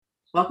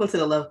Welcome to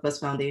the Love Quest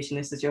Foundation.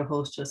 This is your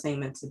host, Jose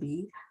Meant to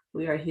Be.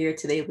 We are here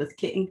today with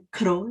Kitten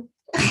Kuroi.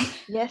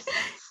 Yes,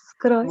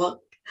 Kuroi. Well,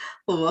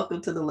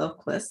 welcome to the Love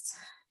Quest.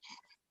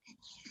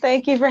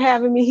 Thank you for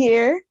having me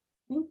here.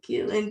 Thank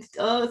you. And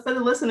for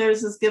the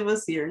listeners, just give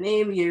us your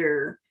name,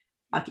 your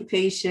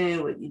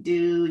occupation, what you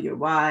do, your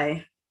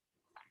why.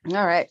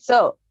 All right.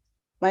 So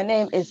my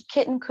name is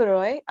Kitten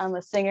Kuroi. I'm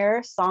a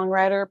singer,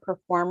 songwriter,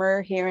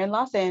 performer here in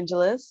Los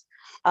Angeles.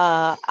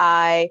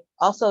 I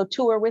also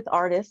tour with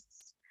artists.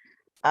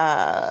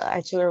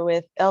 I tour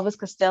with Elvis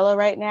Costello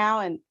right now,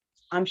 and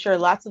I'm sure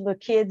lots of the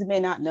kids may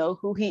not know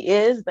who he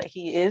is, but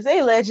he is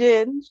a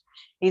legend.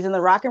 He's in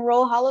the Rock and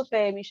Roll Hall of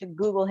Fame. You should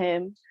Google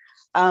him.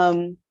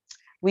 Um,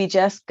 we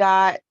just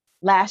got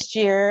last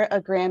year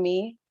a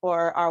Grammy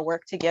for our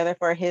work together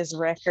for his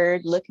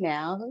record, Look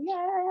Now.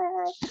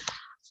 Yeah.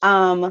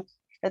 Um,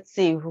 let's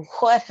see,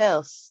 what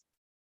else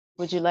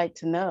would you like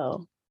to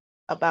know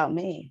about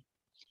me?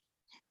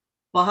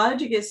 Well, how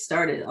did you get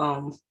started?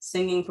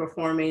 Singing,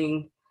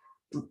 performing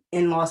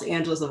in Los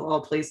Angeles of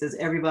all places.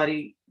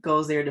 Everybody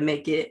goes there to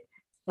make it.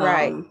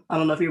 Right. I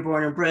don't know if you're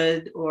born and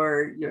bred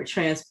or you're a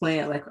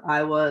transplant like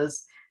I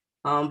was,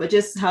 but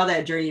just how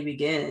that journey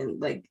began.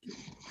 Like,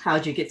 how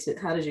did you get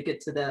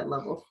to that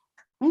level?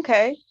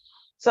 Okay.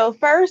 So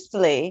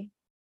firstly,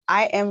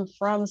 I am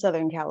from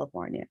Southern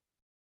California.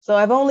 So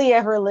I've only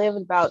ever lived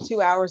about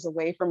 2 hours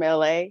away from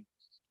LA.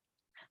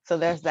 So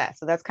there's that.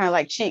 So that's kind of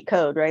like cheat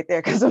code right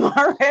there because I'm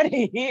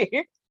already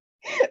here.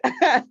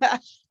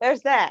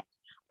 There's that.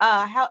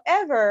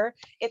 However,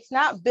 it's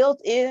not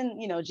built in,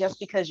 just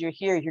because you're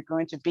here, you're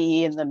going to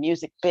be in the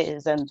music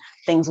biz and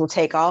things will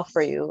take off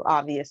for you.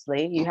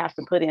 Obviously, you have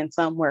to put in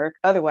some work.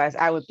 Otherwise,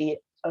 I would be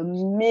a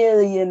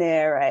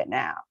millionaire right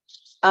now.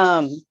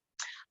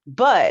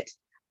 But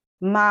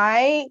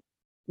my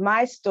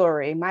my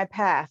story, my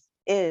path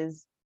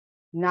is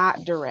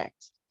not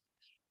direct.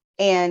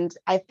 And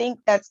I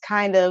think that's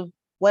kind of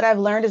what I've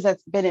learned is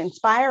that's been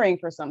inspiring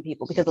for some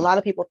people, because a lot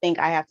of people think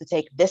I have to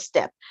take this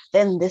step,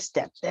 then this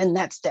step, then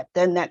that step,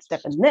 then that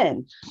step, and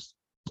then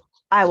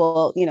I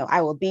will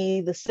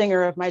be the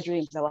singer of my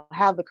dreams. I will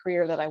have the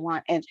career that I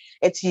want. And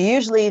it's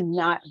usually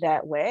not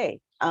that way.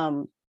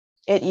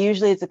 It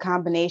usually is a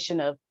combination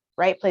of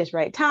right place,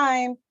 right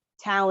time,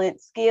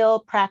 talent,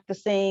 skill,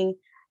 practicing,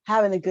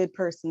 having a good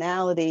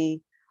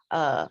personality,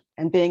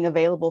 and being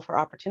available for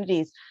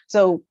opportunities.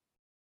 So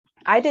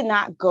I did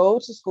not go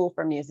to school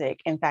for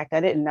music. In fact, I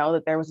didn't know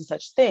that there was a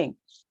such thing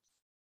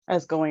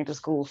as going to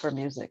school for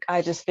music.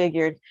 I just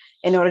figured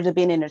in order to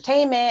be in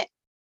entertainment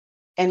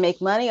and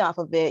make money off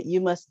of it,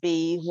 you must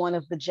be one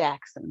of the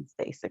Jacksons,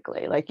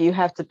 basically. Like you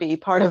have to be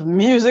part of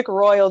music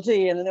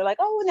royalty. And then they're like,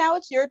 oh, now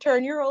it's your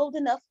turn. You're old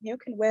enough. You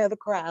can wear the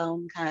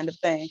crown, kind of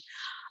thing.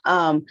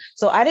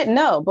 So I didn't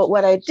know. But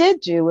what I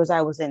did do was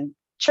I was in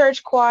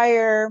church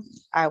choir.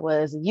 I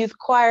was a youth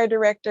choir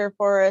director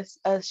for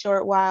a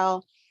short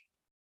while.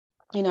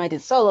 I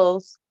did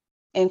solos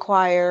in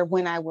choir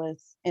when I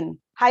was in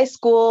high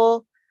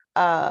school.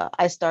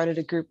 I started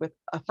a group with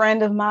a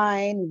friend of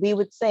mine. We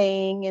would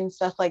sing and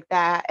stuff like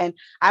that. And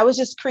I was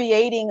just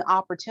creating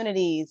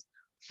opportunities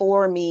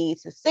for me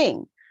to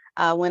sing.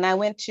 When I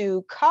went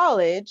to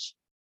college,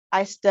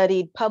 I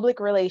studied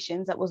public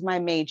relations. That was my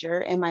major.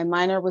 And my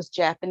minor was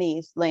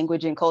Japanese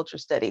language and culture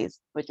studies,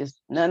 which is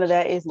none of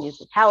that is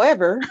music.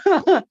 However,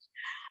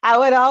 I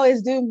would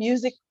always do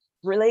music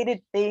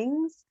related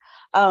things.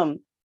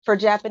 For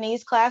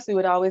Japanese class, we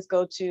would always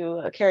go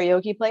to a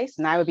karaoke place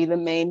and I would be the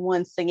main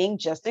one singing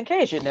just in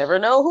case. You never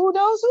know who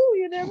knows who,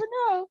 you never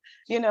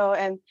know,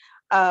 and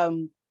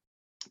um,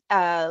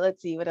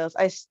 let's see what else.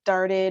 I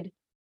started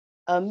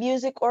a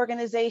music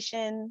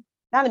organization,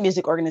 not a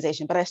music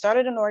organization, but I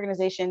started an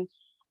organization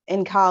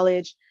in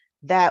college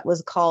that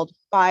was called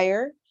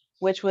Fire,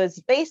 which was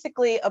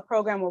basically a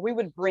program where we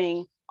would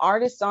bring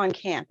artists on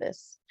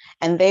campus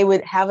and they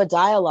would have a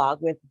dialogue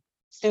with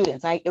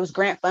students. It was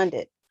grant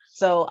funded.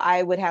 So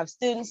I would have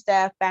students,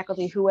 staff,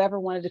 faculty, whoever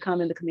wanted to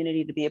come in the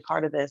community to be a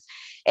part of this.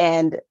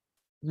 And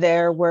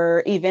there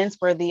were events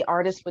where the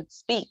artists would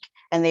speak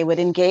and they would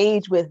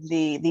engage with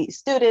the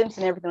students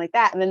and everything like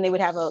that. And then they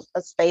would have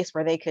a space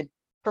where they could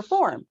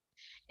perform.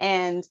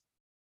 And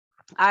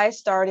I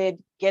started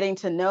getting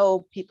to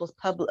know people's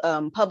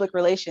public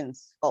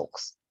relations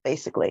folks,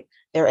 basically,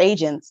 their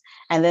agents.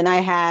 And then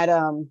I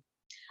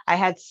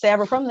had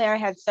several from there. I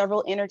had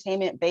several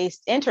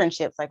entertainment-based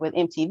internships, like with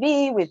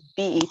MTV, with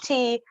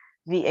BET,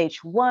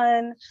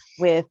 VH1,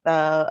 with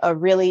a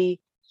really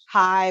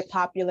high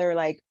popular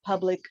like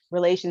public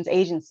relations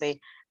agency.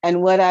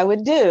 And what I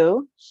would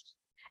do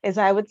is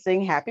I would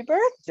sing happy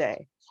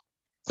birthday.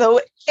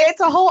 So it's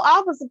a whole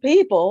office of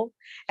people.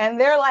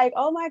 And they're like,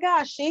 oh my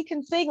gosh, she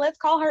can sing. Let's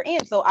call her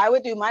in. So I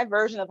would do my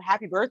version of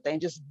happy birthday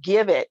and just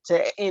give it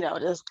to,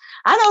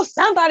 I know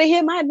somebody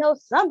here might know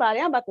somebody.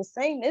 I'm about to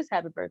sing this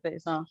happy birthday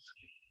song.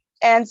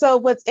 And so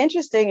what's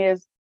interesting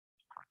is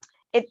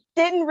it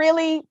didn't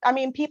really,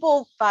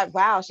 people thought,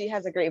 wow, she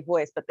has a great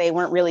voice, but they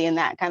weren't really in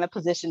that kind of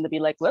position to be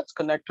like, let's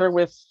connect her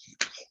with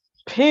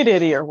P.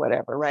 Diddy or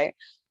whatever, right?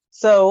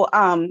 So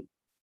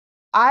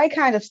I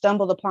kind of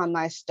stumbled upon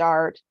my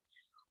start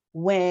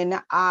when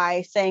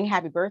I sang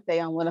Happy Birthday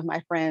on one of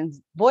my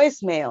friend's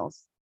voicemails.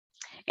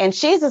 And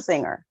she's a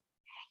singer.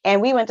 And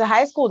we went to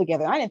high school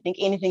together. I didn't think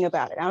anything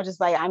about it. I was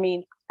just like, I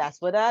mean,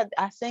 that's what I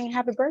sing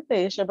Happy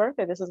Birthday. It's your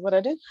birthday. This is what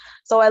I do.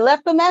 So I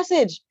left the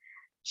message.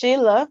 She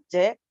loved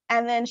it.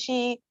 And then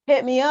she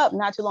hit me up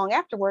not too long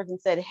afterwards and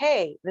said,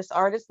 hey, this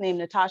artist named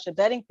Natasha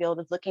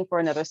Bedingfield is looking for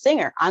another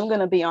singer. I'm going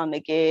to be on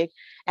the gig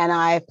and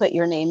I put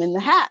your name in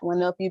the hat. Want to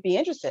know if you'd be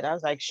interested. I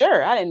was like,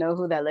 sure. I didn't know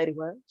who that lady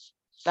was.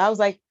 So I was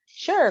like,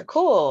 sure,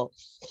 cool.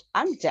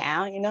 I'm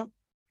down, you know.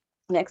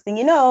 Next thing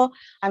you know,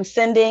 I'm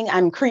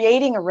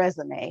creating a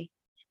resume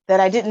that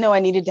I didn't know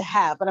I needed to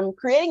have, but I'm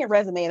creating a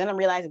resume and then I'm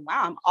realizing,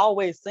 wow, I'm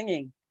always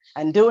singing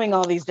and doing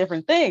all these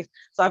different things.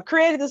 So I've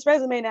created this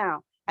resume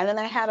now. And then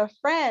I had a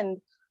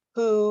friend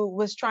who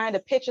was trying to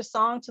pitch a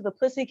song to the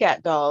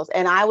Pussycat Dolls,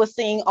 and I was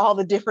seeing all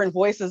the different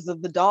voices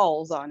of the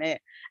dolls on it.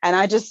 And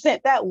I just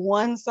sent that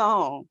one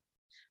song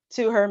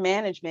to her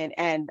management,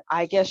 and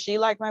I guess she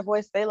liked my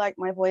voice, they liked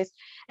my voice.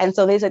 And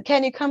so they said,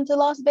 can you come to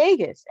Las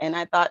Vegas? And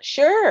I thought,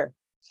 sure,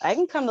 I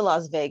can come to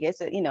Las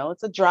Vegas. You know,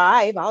 it's a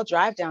drive. I'll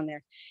drive down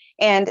there.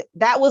 And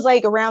that was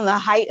like around the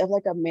height of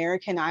like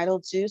American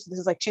Idol too. So this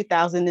is like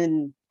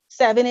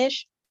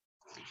 2007-ish.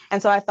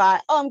 And so I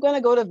thought, oh, I'm going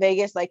to go to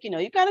Vegas. Like, you know,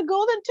 you got a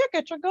golden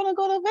ticket. You're going to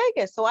go to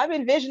Vegas. So I'm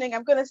envisioning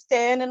I'm going to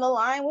stand in the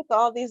line with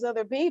all these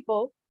other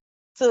people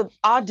to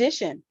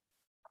audition.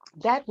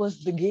 That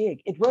was the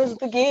gig. It was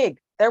the gig.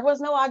 There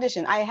was no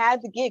audition. I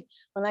had the gig.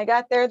 When I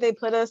got there, they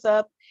put us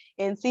up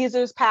in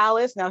Caesar's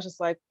Palace. And I was just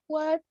like,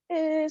 what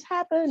is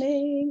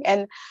happening?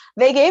 And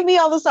they gave me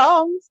all the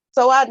songs.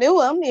 So I knew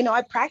them, you know,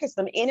 I practiced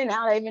them in and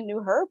out. I even knew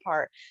her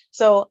part.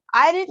 So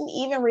I didn't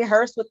even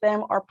rehearse with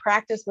them or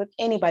practice with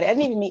anybody. I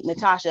didn't even meet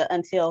Natasha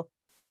until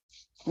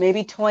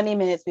maybe 20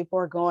 minutes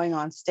before going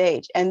on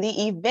stage. And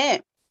the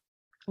event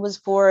was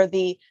for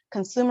the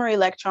Consumer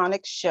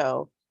Electronics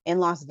Show in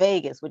Las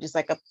Vegas, which is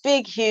like a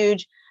big,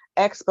 huge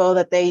expo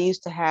that they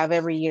used to have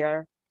every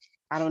year.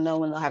 I don't know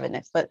when they'll have it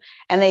next,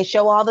 and they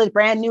show all the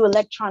brand new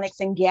electronics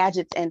and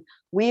gadgets. And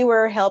we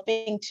were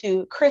helping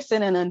to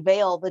christen and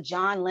unveil the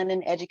John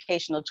Lennon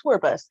Educational Tour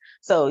Bus.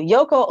 So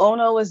Yoko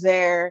Ono was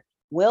there,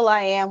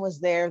 will.i.am was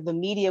there, the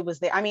media was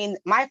there. I mean,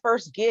 my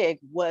first gig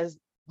was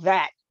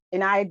that,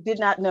 and I did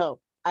not know.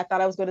 I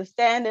thought I was going to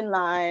stand in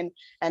line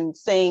and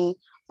sing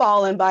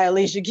Fallen by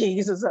Alicia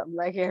Keys or something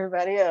like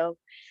everybody else.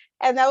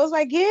 And that was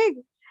my gig.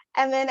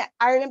 And then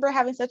I remember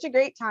having such a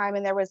great time.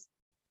 And there was,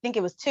 I think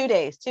it was 2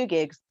 days, 2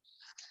 gigs.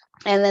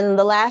 And then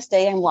the last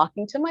day I'm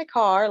walking to my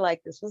car,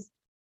 like, this was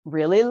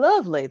really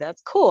lovely.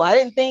 That's cool. I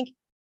didn't think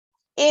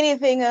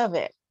anything of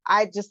it.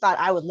 I just thought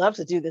I would love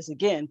to do this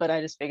again, but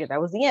I just figured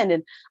that was the end.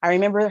 And I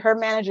remember her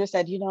manager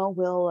said, you know,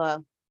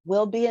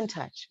 we'll be in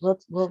touch. We'll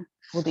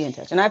be in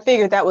touch. And I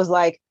figured that was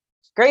like,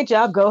 great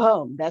job, go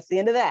home. That's the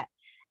end of that.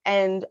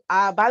 And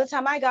by the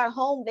time I got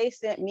home, they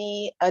sent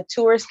me a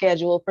tour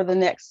schedule for the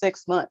next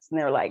 6 months. And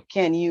they were like,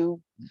 can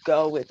you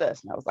go with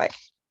us? And I was like,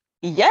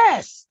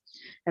 yes.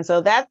 And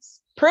so that's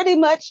pretty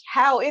much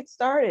how it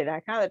started.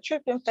 I kind of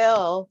tripped and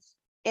fell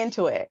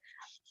into it.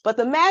 But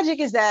the magic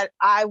is that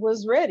I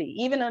was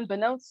ready, even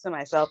unbeknownst to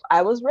myself.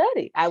 I was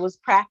ready. I was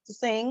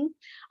practicing.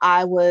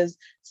 I was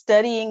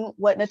studying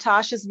what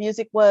Natasha's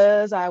music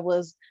was. I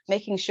was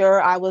making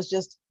sure I was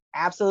just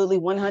absolutely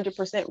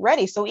 100%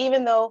 ready. So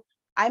even though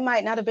I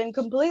might not have been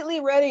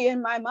completely ready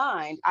in my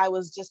mind, I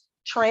was just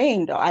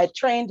trained. I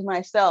trained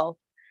myself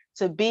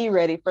to be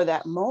ready for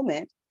that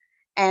moment.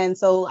 And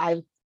so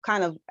I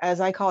kind of, as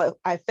I call it,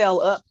 I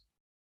fell up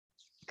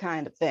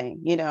kind of thing,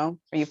 you know,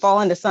 where you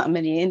fall into something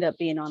and you end up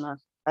being on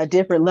a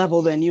different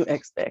level than you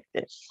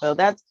expected. So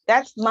that's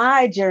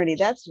my journey.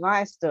 That's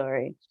my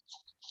story.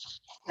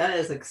 That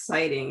is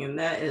exciting. And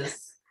that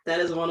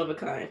is one of a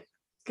kind.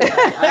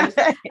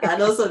 I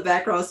know some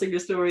background singer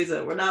stories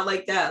that were not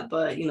like that,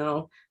 but you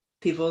know,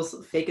 people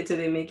fake it till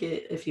they make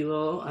it, if you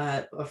will.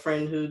 A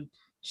friend who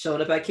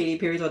showed up at Katy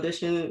Perry's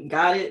audition,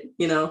 got it,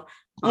 you know,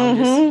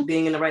 just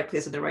being in the right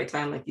place at the right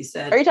time, like you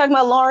said. Are you talking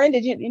about Lauren?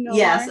 Did you know?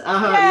 Yes.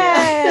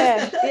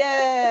 Yeah.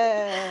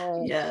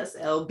 Yeah. Yes.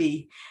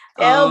 LB.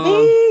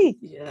 LB.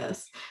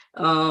 Yes.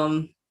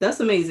 That's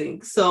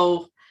amazing.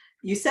 So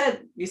you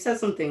said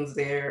some things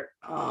there.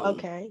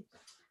 Okay.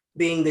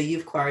 Being the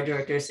youth choir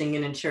director,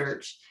 singing in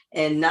church,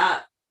 and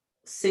not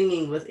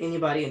singing with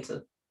anybody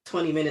until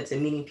 20 minutes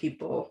and meeting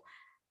people.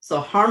 So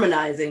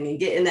harmonizing and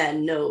getting that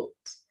note.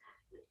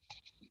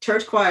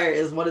 Church choir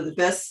is one of the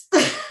best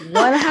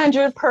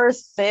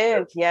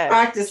 100%. Yes.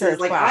 Practices.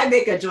 Like choir. I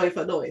make a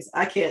joyful noise.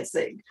 I can't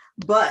sing,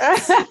 but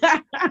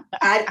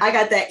I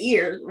got that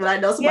ear when I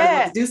know somebody's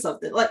about to do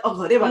something. Like,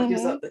 oh, they're about to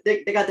do something.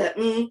 They got that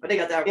or they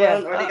got that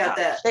run, or they got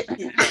that.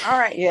 All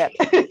right, yeah.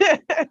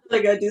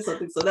 They gotta do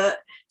something. So that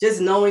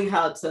just knowing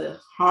how to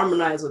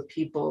harmonize with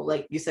people,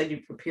 like you said,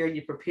 you prepared.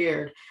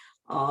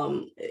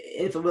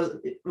 If it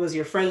was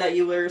your friend that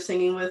you were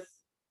singing with,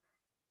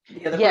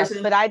 the other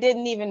person? But I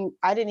didn't even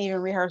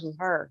rehearse with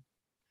her.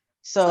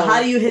 So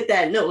how do you hit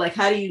that note? Like,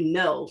 how do you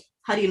know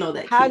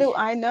that? How do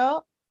I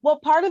know? Well,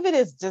 part of it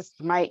is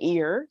just my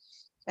ear.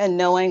 and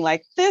knowing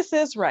like this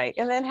is right.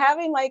 And then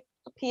having like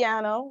a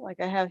piano, like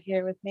I have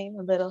here with me,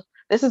 a little,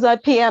 this is a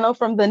piano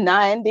from the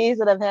 90s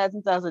that I've had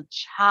since I was a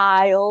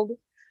child.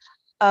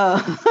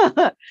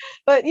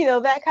 But you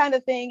know, that kind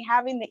of thing,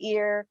 having the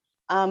ear.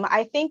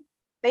 I think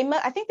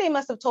I think they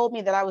must have told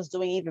me that I was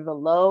doing either the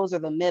lows or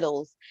the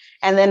middles.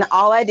 And then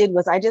all I did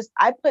was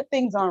I put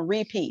things on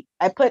repeat.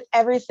 I put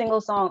every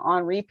single song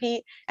on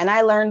repeat and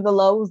I learned the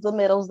lows, the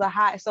middles, the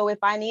high. So if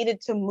I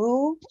needed to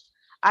move,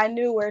 I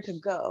knew where to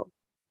go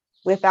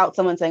without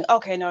someone saying,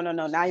 okay, no, no,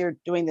 no, now you're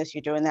doing this,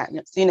 you're doing that,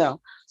 you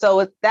know.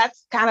 So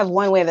that's kind of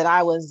one way that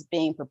I was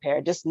being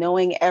prepared, just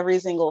knowing every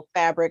single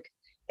fabric,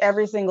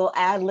 every single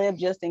ad lib,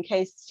 just in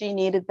case she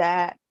needed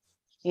that,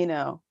 you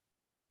know,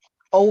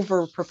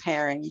 over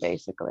preparing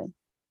basically.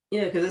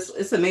 Yeah, because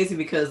it's amazing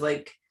because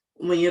like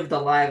when you have the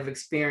live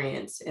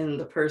experience and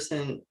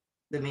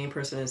the main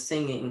person is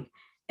singing,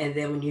 and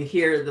then when you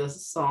hear the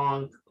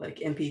song like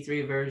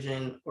MP3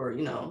 version or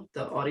you know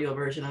the audio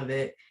version of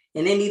it,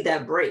 and they need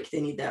that break,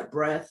 they need that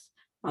breath,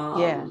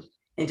 Yeah.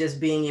 and just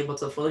being able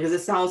to fully because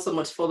it sounds so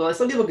much fuller. Like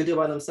some people could do it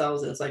by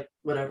themselves and it's like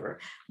whatever,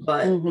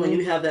 but when Mm-hmm.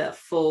 you have that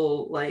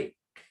full like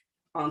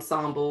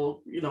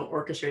ensemble, you know,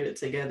 orchestrated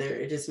together,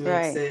 it just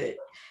makes Right. it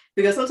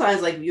because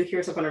sometimes like you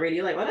hear stuff on the radio,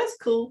 you're like, oh, that's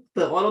cool.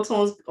 But auto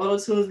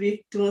tunes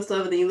be doing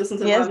stuff, and then you listen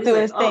to Yes, Bob, he's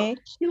doing like, his oh, thing.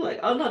 you're like,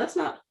 oh no, that's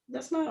not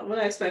what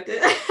I expected.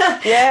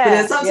 But then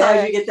Yeah, sometimes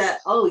yeah. you get that,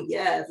 oh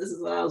yes, this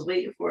is what I was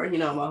waiting for, you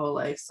know, my whole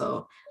life.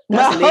 So My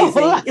that's whole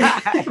amazing.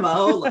 life. My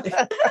whole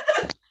life.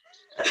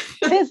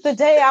 Since the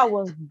day I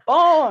was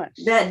born.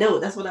 That note,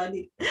 that's what I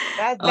need.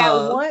 That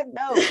Uh, one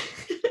note.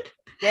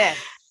 Yes.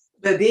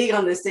 but being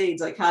on the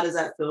stage, like how does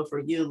that feel for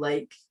you?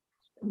 Like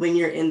when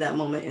you're in that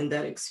moment, in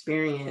that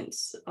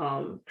experience,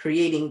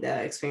 creating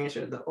that experience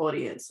for the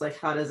audience, like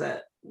what does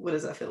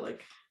that feel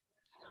like?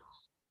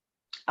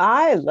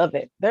 I love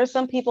it. There's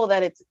some people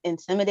that it's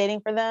intimidating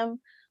for them,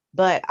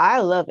 but I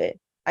love it.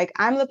 Like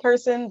I'm the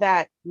person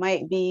that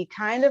might be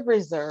kind of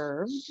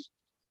reserved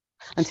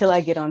until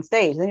I get on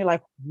stage. Then you're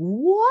like,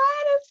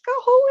 what is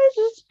who is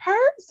this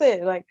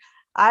person? Like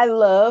I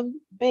love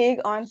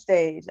being on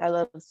stage. I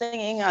love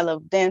singing. I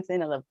love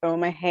dancing. I love throwing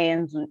my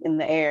hands in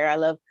the air. I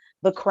love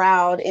the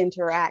crowd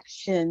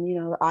interaction, you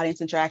know, the audience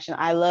interaction.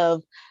 I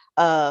love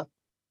uh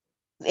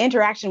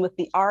interaction with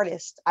the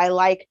artist. I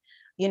like,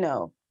 you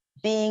know,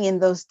 being in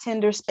those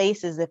tender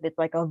spaces if it's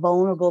like a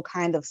vulnerable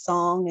kind of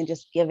song and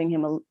just giving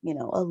him a, you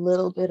know, a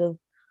little bit of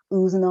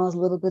oohs and ahs, a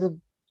little bit of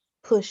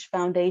push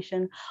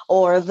foundation,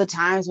 or the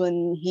times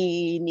when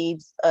he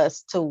needs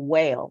us to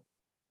wail.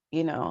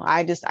 You know,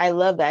 I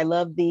love that. I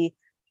love the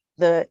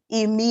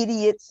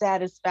immediate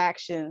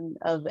satisfaction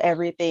of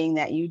everything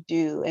that you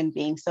do and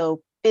being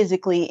so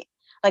physically,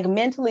 like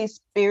mentally,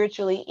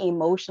 spiritually,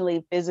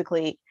 emotionally,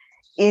 physically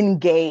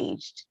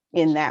engaged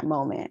in that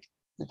moment,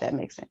 if that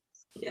makes sense.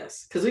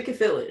 Yes, because we can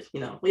feel it. You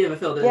know, we haven't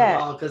felt it in a Yeah,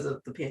 while because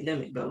of the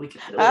pandemic, but we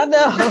can feel I it.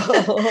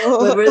 We're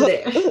when know. we're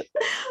there.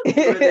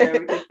 We're there.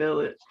 We can feel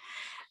it.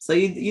 So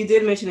you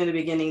did mention in the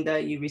beginning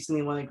that you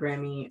recently won a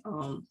Grammy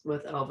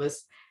with Elvis.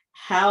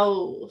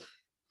 How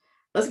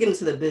let's get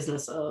into the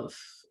business of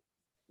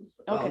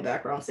Okay.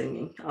 background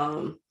singing.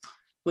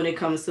 When it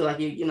comes to like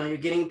you know you're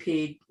getting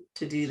paid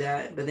to do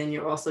that, but then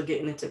you're also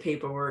getting into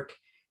paperwork,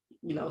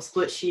 you know,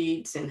 split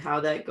sheets and how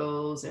that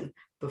goes, and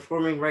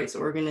performing rights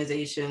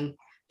organization.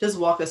 Just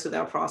walk us through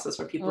that process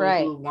for people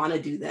Right. who want to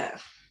do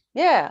that.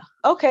 Yeah.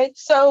 Okay.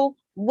 So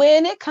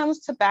when it comes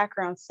to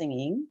background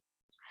singing,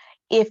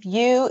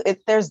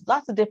 if there's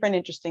lots of different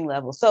interesting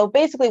levels. So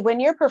basically when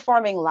you're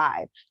performing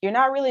live, you're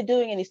not really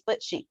doing any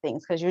split sheet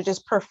things because you're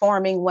just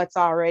performing what's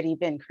already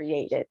been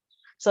created.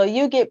 So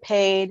you get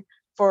paid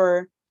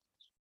for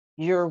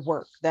your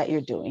work that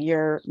you're doing,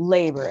 your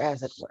labor,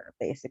 as it were,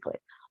 basically.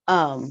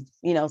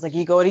 You know, it's like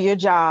you go to your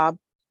job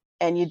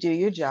and you do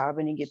your job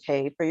and you get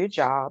paid for your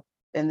job.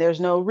 And there's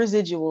no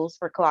residuals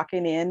for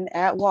clocking in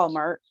at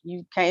Walmart.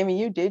 You came and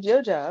you did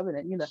your job, and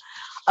then you know,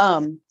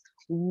 um,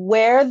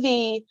 where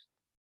the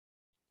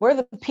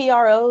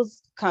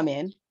PROs come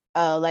in,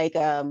 like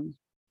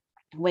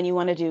when you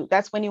want to do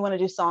that's when you want to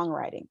do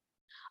songwriting.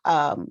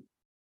 Um,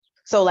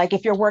 so like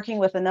if you're working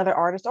with another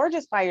artist or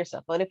just by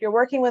yourself, but if you're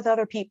working with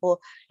other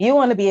people, you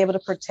want to be able to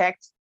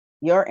protect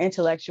your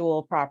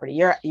intellectual property.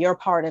 You're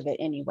part of it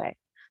anyway.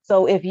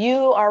 So if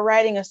you are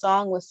writing a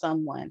song with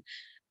someone,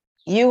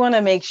 you want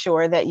to make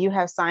sure that you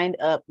have signed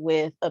up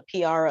with a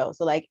PRO.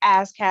 So like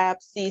ASCAP,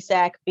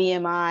 CSAC,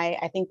 BMI,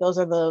 I think those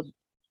are the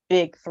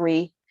big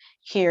three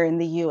here in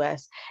the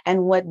US.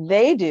 And what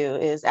they do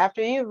is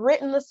after you've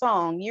written the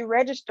song, you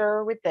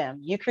register with them,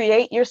 you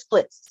create your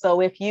splits.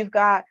 So if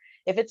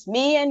it's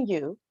me and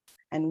you,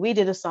 and we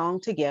did a song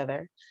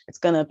together,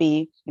 we're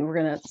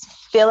going to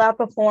fill out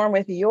the form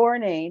with your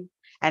name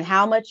and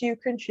how much you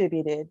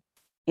contributed,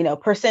 you know,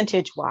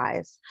 percentage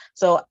wise.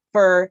 So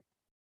for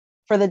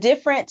the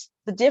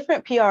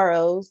different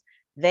PROs,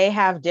 they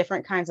have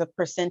different kinds of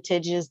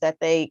percentages that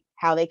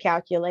how they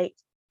calculate.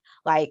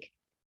 Like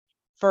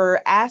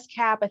for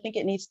ASCAP, I think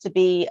it needs to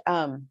be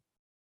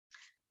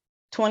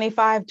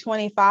 25,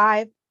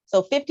 25.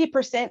 So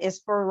 50% is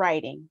for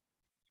writing,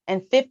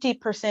 And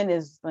 50%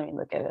 is, let me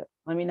look at it.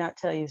 Let me not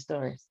tell you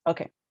stories.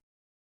 Okay.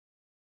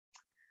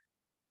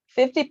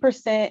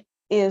 50%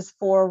 is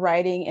for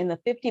writing, and the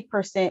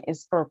 50%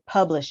 is for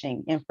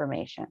publishing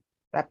information.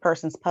 That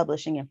person's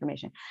publishing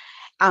information.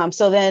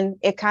 So then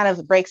it kind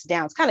of breaks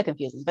down. It's kind of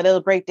confusing, but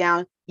it'll break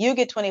down. You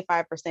get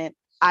 25%,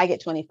 I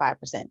get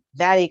 25%.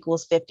 That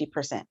equals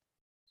 50%,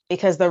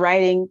 because the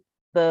writing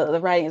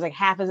is like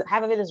half of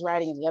it is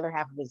writing, and the other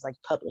half of it is like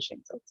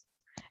publishing. So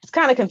it's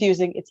kind of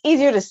confusing. It's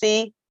easier to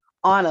see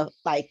on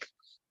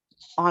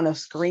a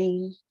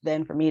screen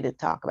than for me to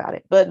talk about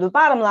it. But the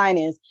bottom line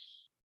is,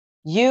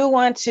 you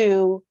want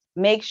to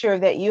make sure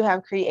that you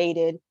have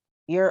created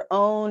your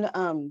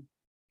own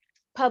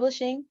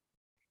publishing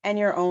and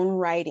your own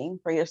writing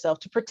for yourself,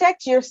 to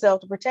protect your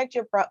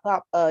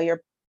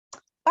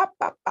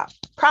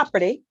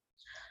property.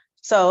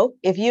 So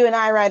if you and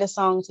I write a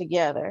song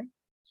together,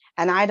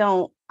 and I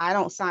don't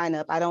sign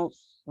up, I don't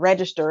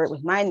register it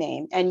with my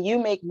name, and you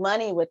make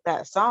money with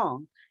that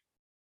song,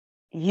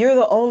 you're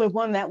the only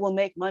one that will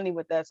make money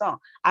with that song.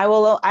 I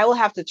will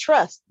have to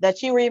trust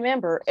that you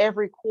remember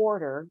every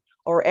quarter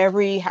or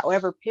every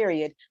however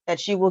period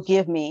that you will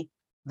give me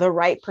the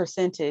right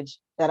percentage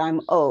that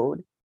I'm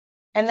owed.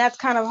 And that's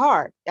kind of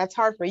hard. That's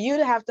hard for you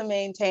to have to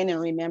maintain and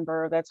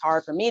remember. That's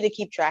hard for me to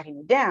keep tracking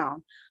it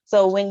down.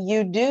 So when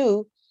you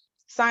do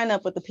sign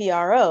up with the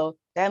PRO,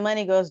 that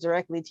money goes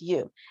directly to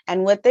you.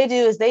 And what they do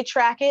is they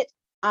track it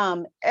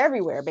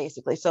everywhere,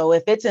 basically. So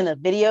if it's in a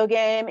video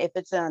game, if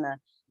it's on a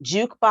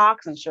jukebox,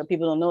 I'm sure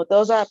people don't know what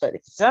those are, but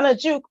if it's on a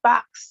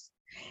jukebox,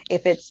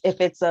 if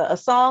it's a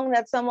song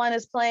that someone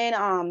is playing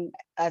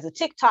as a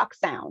TikTok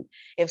sound,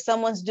 if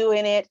someone's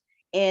doing it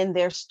in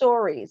their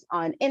stories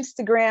on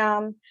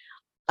Instagram,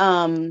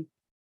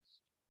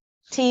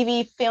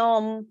 TV,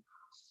 film,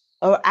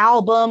 or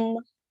album,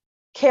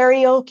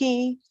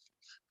 karaoke,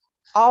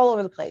 all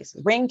over the place,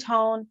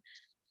 ringtone,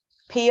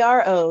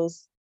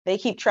 PROs, they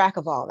keep track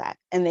of all that,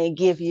 and they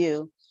give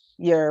you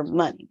your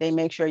money. They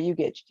make sure you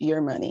get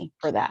your money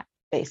for that,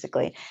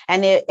 basically.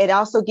 And it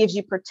also gives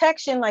you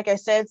protection, like I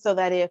said, so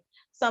that if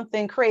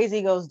something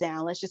crazy goes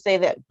down, let's just say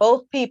that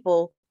both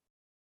people,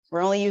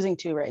 we're only using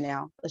two right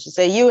now, let's just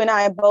say you and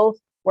I both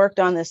worked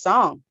on this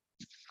song,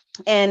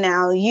 and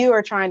now you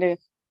are trying to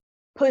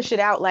push it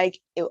out like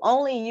if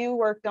only you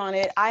worked on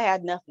it, I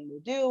had nothing to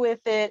do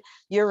with it.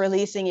 You're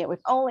releasing it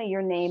with only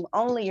your name,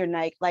 only your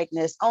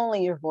likeness,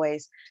 only your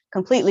voice,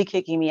 completely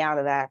kicking me out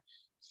of that.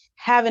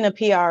 Having a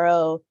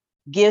PRO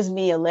gives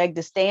me a leg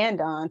to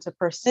stand on to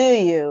pursue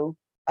you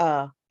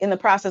in the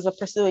process of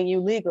pursuing you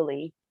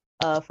legally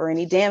for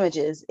any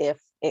damages if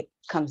it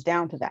comes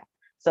down to that.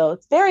 So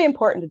it's very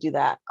important to do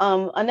that.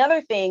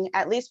 Another thing,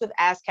 at least with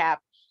ASCAP,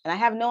 and I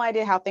have no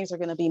idea how things are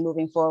going to be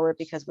moving forward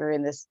because we're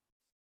in this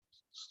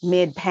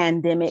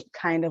mid-pandemic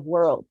kind of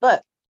world,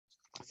 but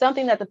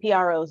something that the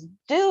PROs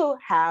do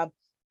have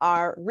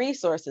are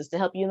resources to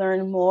help you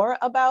learn more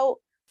about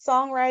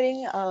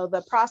songwriting,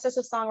 the process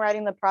of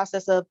songwriting, the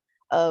process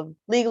of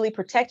legally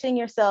protecting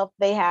yourself.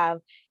 They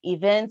have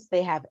events,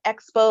 they have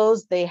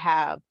expos, they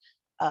have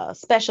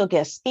special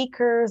guest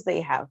speakers,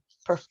 they have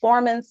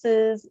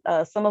performances.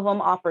 Some of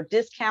them offer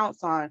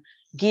discounts on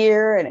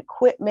gear and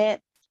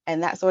equipment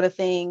and that sort of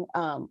thing.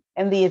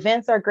 And the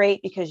events are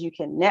great because you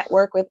can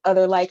network with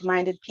other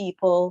like-minded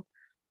people.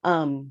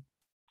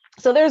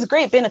 So there's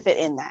great benefit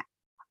in that,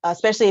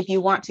 especially if you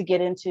want to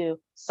get into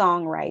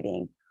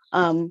songwriting.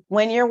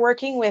 When you're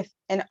working with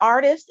an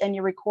artist and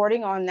you're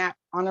recording on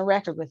a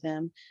record with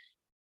them,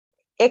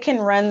 it can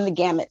run the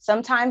gamut.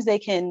 Sometimes they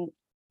can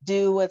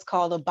do what's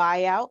called a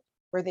buyout,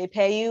 where they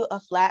pay you a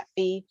flat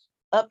fee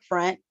up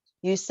front.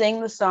 You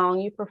sing the song,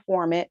 you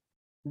perform it,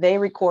 they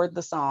record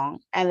the song.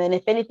 And then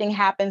if anything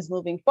happens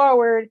moving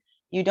forward,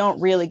 you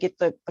don't really get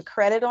the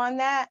credit on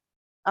that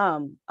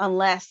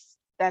unless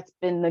that's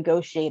been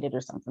negotiated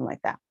or something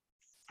like that.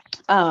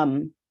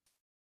 And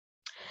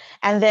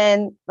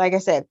then, like I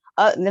said,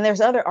 and then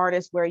there's other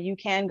artists where you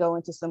can go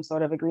into some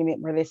sort of agreement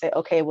where they say,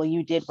 okay, well,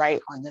 you did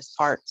write on this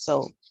part,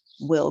 so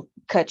we'll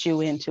cut you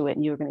into it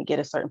and you're going to get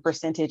a certain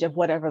percentage of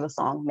whatever the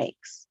song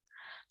makes.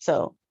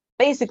 So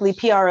basically,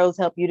 PROs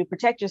help you to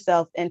protect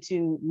yourself and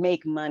to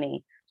make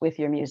money with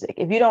your music.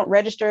 If you don't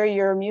register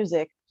your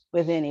music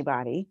with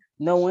anybody,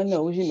 no one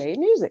knows you made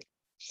music.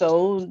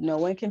 So no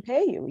one can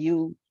pay you.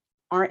 You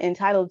aren't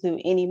entitled to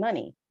any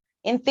money.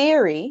 In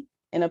theory,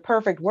 in a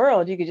perfect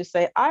world, you could just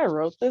say, I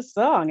wrote this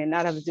song and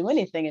not have to do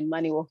anything and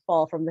money will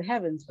fall from the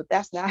heavens, but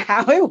that's not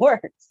how it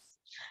works.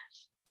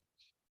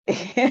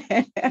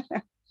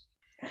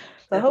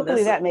 So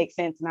hopefully that makes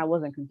sense and I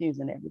wasn't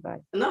confusing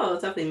everybody. No,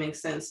 it definitely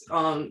makes sense.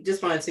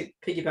 Just wanted to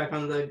piggyback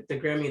on the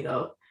Grammy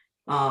though.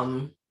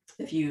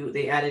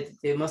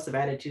 They must have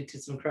added you to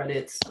some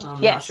credits.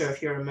 I'm not sure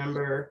if you're a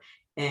member,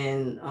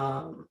 and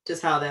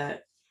just how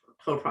that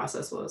whole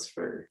process was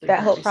for the that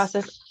Grammys. whole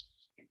process.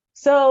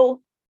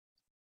 So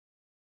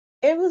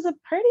it was a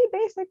pretty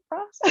basic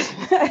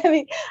process. I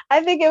mean,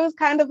 I think it was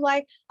kind of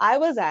like I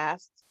was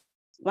asked,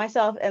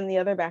 myself and the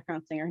other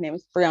background singer, her name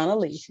is Brianna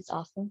Lee. She's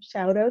awesome.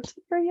 Shout out to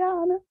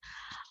Brianna.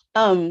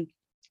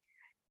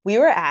 we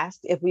were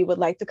asked if we would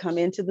like to come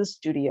into the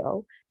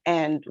studio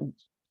and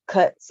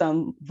cut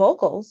some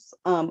vocals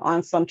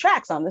on some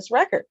tracks on this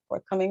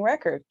forthcoming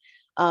record.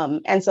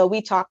 And so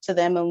we talked to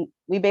them and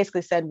we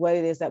basically said what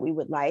it is that we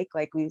would like.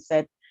 Like we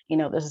said,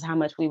 this is how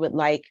much we would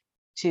like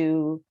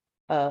to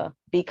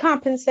be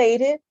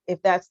compensated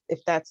if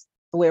that's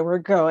where we're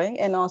going.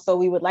 And also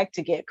we would like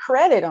to get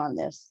credit on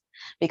this,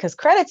 because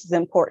credits is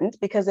important,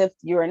 because if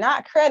you are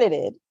not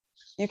credited,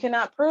 you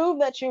cannot prove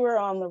that you were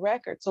on the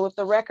record. So if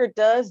the record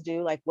does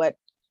do like what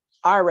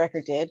our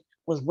record did,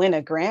 was win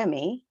a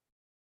Grammy,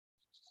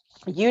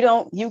 you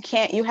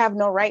have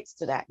no rights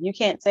to that. You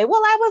can't say,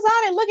 well, I was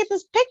on it, look at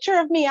this picture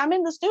of me, I'm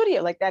in the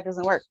studio. Like, that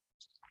doesn't work.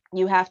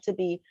 You have to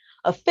be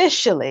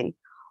officially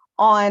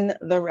on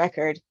the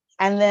record.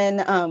 And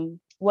then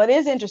what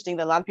is interesting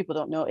that a lot of people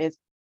don't know is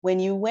when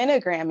you win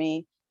a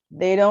Grammy,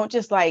 they don't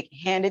just like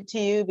hand it to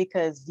you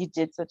because you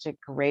did such a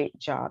great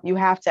job. You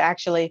have to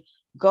actually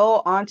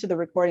go onto the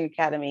Recording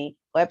Academy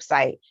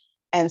website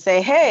and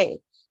say, hey,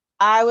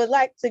 I would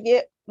like to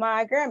get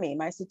my Grammy,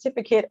 my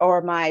certificate,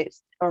 or my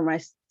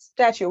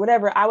statue,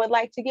 whatever. I would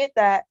like to get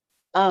that.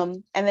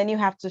 And then you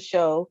have to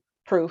show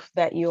proof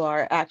that you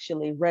are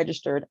actually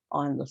registered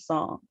on the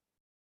song.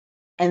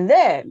 And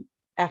then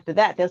after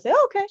that, they'll say,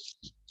 okay,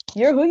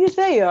 you're who you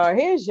say you are.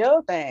 Here's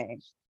your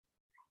thing.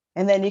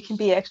 And then you can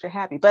be extra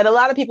happy. But a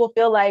lot of people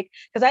feel like,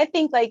 because I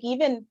think like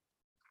even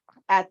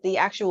at the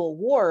actual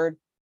award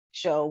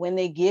show, when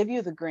they give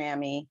you the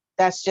Grammy,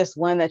 that's just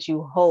one that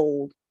you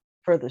hold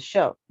for the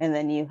show. And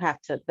then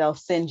they'll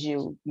send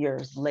you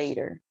yours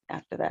later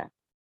after that.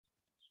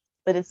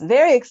 But it's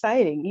very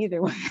exciting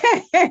either way.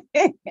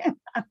 Yes.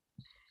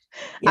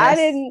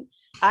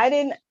 I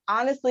didn't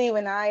honestly,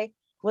 when I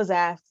was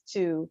asked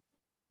to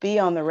be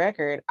on the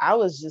record, I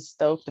was just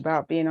stoked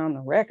about being on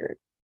the record.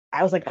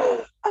 I was like,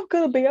 oh, I'm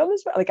gonna be on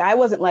this. Like, I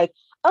wasn't like,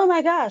 oh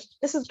my gosh,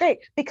 this is great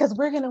because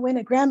we're gonna win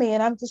a Grammy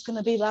and I'm just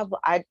gonna be blah blah.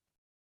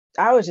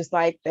 I was just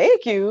like,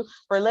 thank you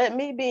for letting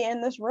me be in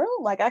this room.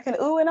 Like, I can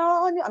ooh and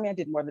ah on you. I mean, I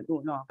did more than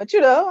ooh and ah, but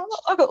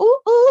I go ooh,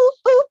 ooh,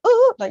 ooh,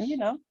 ooh, like,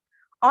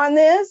 on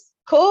this,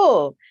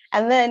 cool.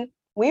 And then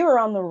we were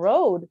on the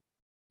road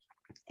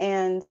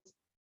and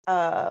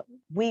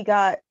we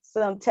got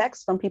some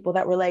texts from people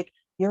that were like,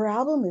 your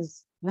album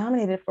is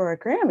nominated for a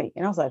Grammy.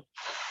 And I was like,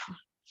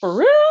 for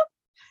real?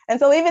 And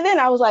so even then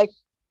I was like,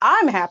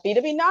 I'm happy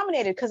to be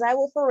nominated because I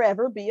will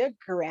forever be a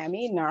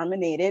Grammy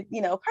nominated,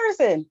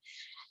 person.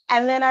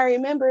 And then I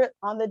remember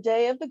on the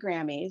day of the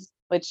Grammys,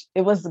 which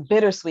it was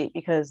bittersweet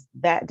because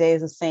that day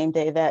is the same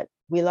day that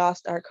we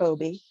lost our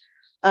Kobe.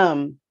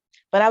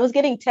 But I was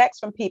getting texts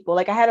from people.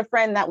 Like, I had a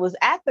friend that was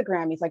at the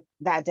Grammys like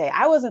that day.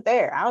 I wasn't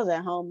there. I was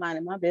at home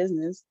minding my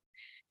business.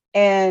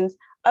 And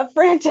a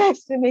friend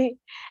texted me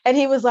and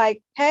he was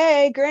like,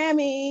 hey,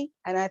 Grammy.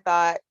 And I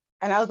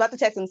was about to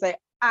text him and say,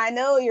 I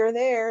know you're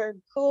there.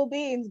 Cool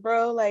beans,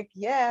 bro. Like,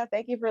 yeah,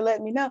 thank you for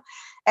letting me know.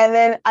 And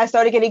then I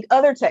started getting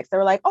other texts. They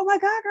were like, oh my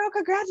God, girl,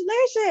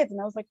 congratulations.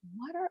 And I was like,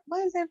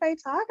 what is everybody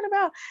talking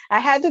about? I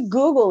had to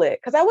Google it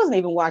because I wasn't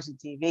even watching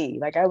TV.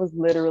 Like, I was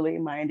literally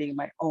minding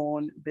my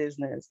own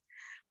business.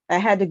 I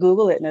had to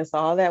Google it and I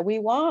saw that we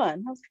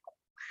won. I was like,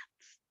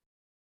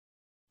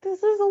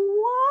 this is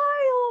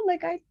wild.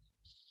 Like,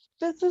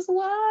 this is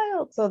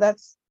wild. So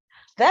that's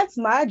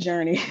my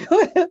journey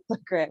with the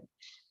Grammy.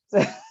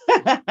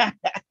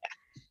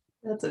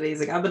 That's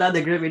amazing. I've been on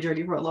the Grammy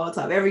journey for a long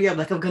time. Every year I'm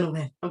like, I'm gonna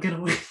win. Go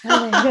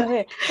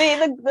ahead. See,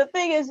 the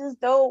thing is,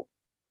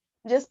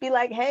 just be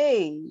like,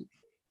 hey,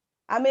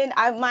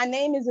 my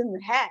name is in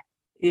the hat.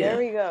 Yeah. There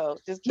we go.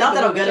 Just not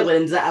that I'm gonna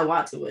win, I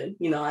want to win,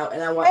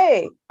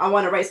 I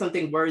want to write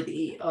something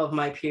worthy of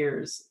my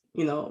peers,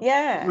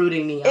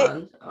 rooting me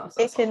on.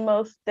 It can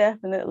most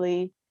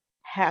definitely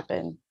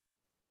happen.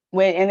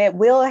 And it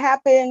will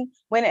happen.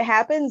 When it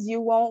happens,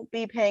 you won't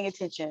be paying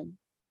attention.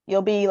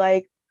 You'll be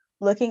like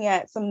looking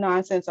at some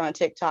nonsense on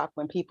TikTok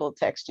when people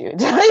text you and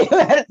tell you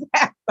that it's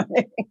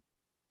happening.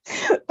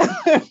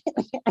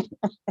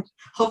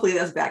 Hopefully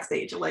that's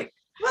backstage. I'm like,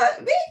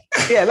 what, me?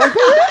 Yeah.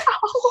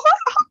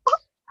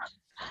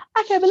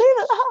 I can't believe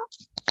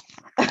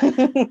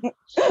it.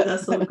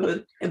 That's so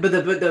good. But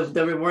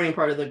the rewarding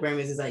part of the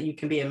Grammys is that you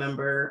can be a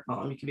member,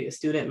 you can be a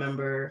student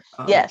member,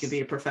 yes. You can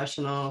be a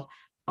professional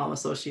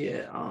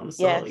associate. So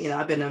yes.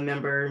 I've been a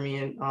member, me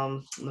and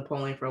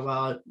Napoleon, for a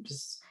while,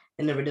 just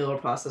in the renewal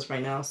process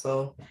right now.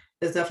 So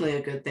it's definitely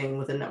a good thing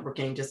with the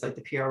networking, just like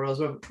the PROs.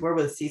 We're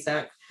with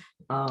CSAC.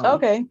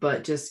 Okay.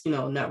 But just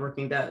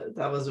networking,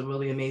 that was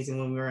really amazing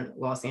when we were in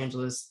Los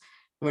Angeles.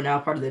 We're now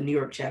part of the New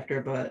York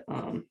chapter, but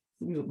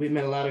we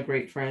met a lot of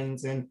great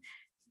friends and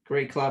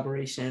great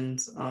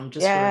collaborations.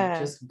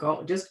 Just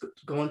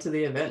going to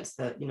the events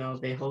that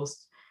they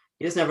host.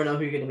 You just never know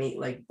who you're gonna meet.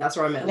 Like, that's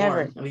where I met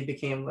Lauren, and we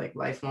became like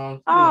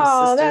lifelong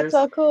sisters, that's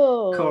so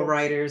cool,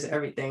 co-writers,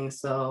 everything.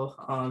 So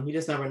you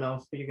just never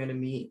know who you're gonna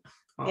meet.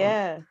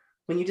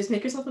 When you just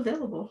make yourself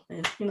available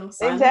and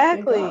sign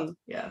exactly up.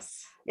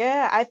 Yes.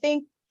 Yeah, I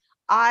think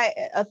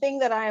a thing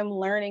that I am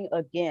learning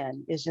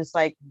again is just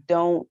like,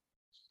 don't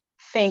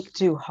think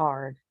too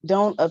hard.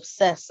 Don't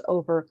obsess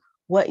over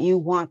what you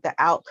want the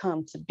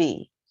outcome to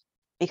be.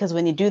 Because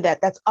when you do that,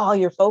 that's all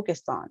you're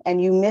focused on.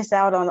 And you miss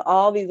out on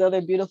all these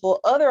other beautiful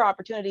other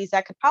opportunities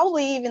that could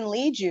probably even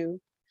lead you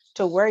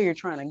to where you're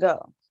trying to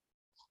go,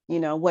 you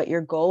know, what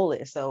your goal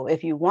is. So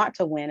if you want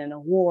to win an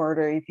award,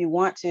 or if you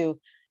want to,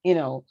 you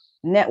know,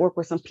 network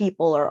with some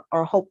people,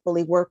 or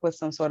hopefully work with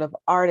some sort of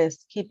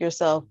artist, keep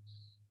yourself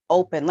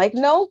open, like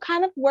know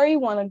kind of where you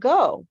want to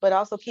go, but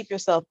also keep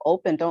yourself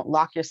open. Don't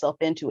lock yourself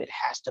into it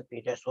has to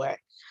be this way.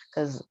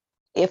 Because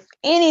if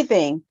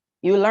anything,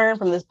 you learn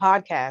from this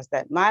podcast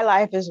that my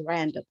life is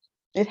random.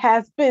 It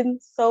has been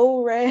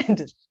so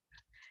random.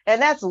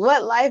 And that's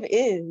what life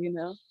is, you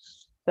know?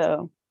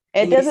 So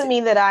it doesn't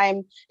mean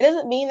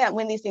that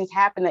when these things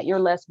happen that you're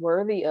less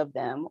worthy of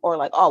them, or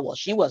like, oh, well,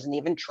 she wasn't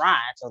even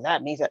trying. So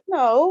that means that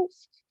no.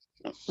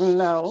 You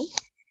know,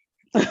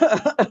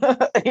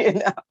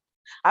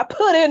 I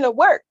put in the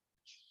work,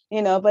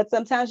 you know, but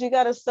sometimes you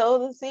got to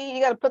sow the seed.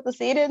 You got to put the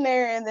seed in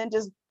there and then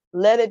just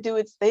let it do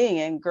its thing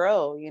and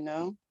grow, you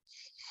know?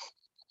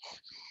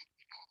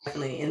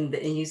 Definitely. And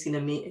you sing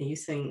a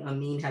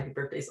mean happy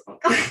birthday song.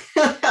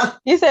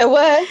 You said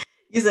what?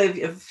 You said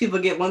if people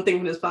get one thing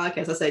from this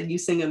podcast, I said you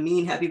sing a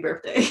mean happy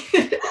birthday.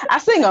 I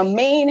sing a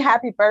mean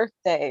happy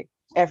birthday,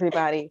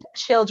 everybody,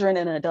 children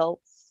and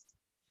adults.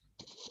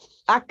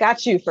 I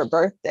got you for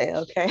birthday,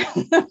 okay?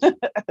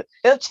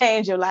 It'll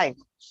change your life.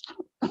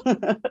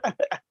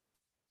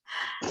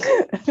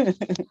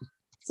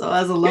 So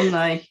as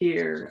alumni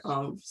here,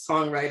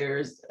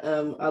 songwriters,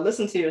 I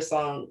listened to your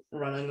song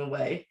Running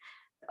Away.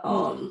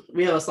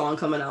 We have a song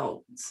coming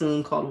out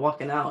soon called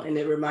Walking Out, and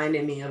it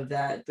reminded me of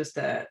that, just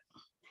that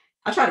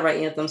I try to write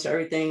anthems to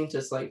everything,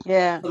 just like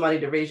somebody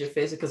to raise your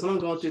fist, because when I'm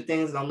going through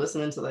things and I'm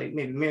listening to like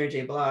maybe Mary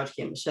J. Blige,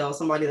 Kim Michelle,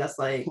 somebody that's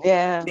like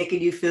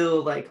making you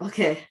feel like,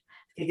 okay, I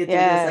can get through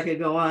this, I could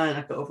go on,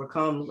 I could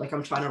overcome, like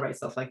I'm trying to write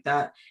stuff like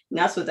that. And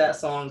that's what that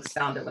song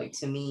sounded like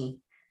to me.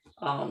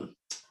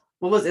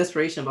 What was the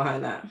inspiration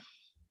behind that?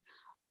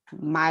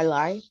 My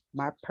life,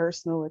 my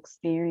personal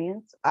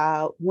experience.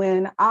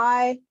 When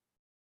I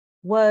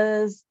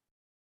was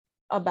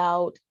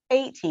about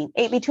between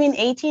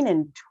 18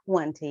 and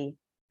 20,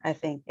 I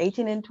think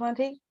 18 and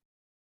 20,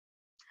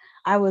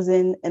 I was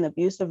in an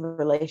abusive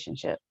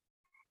relationship,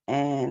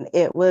 and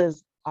it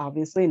was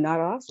obviously not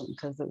awesome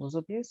because it was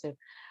abusive.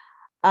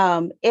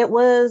 It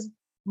was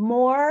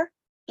more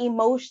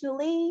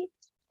emotionally,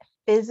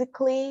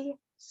 physically,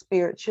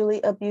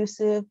 spiritually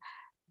abusive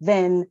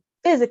than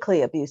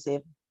physically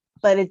abusive,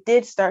 but it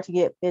did start to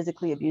get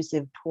physically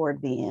abusive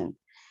toward the end.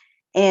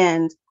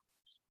 And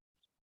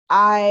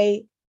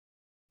I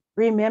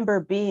remember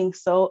being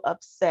so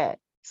upset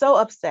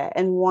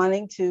and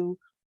wanting to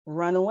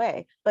run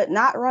away, but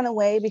not run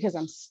away because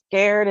I'm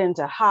scared and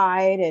to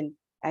hide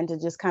and to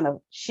just kind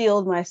of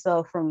shield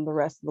myself from the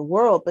rest of the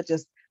world, but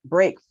just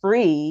break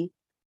free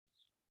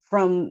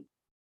from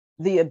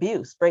the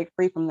abuse, break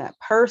free from that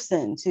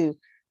person, to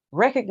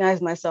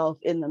recognize myself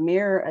in the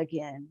mirror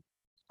again,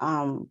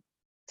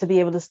 to be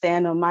able to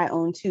stand on my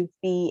own 2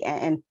 feet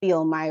and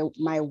feel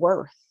my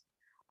worth,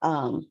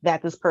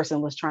 that this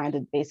person was trying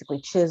to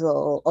basically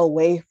chisel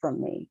away from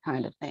me,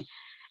 kind of thing.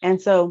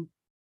 And so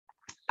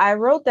I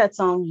wrote that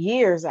song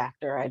years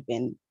after I'd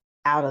been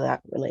out of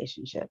that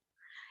relationship.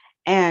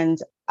 And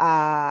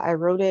I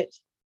wrote it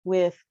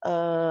with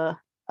a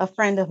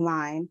friend of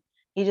mine.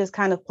 He just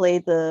kind of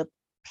played the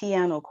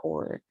piano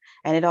chord,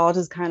 and it all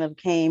just kind of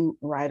came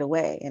right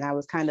away. And I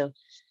was kind of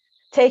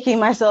taking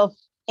myself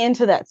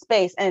into that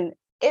space. And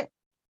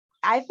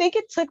I think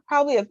it took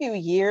probably a few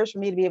years for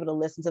me to be able to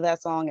listen to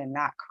that song and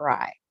not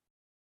cry,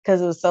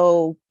 because it was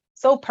so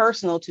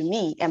personal to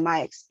me and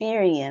my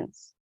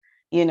experience.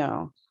 You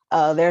know,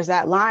 there's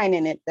that line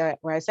in it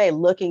where I say,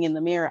 looking in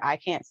the mirror, I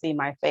can't see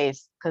my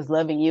face because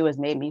loving you has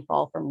made me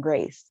fall from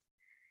grace.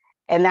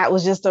 And that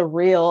was just a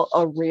real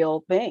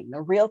thing,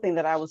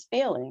 that I was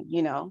feeling,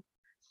 you know.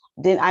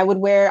 Then I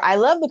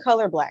love the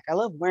color black. I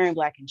love wearing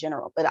black in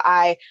general, but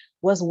I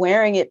was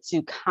wearing it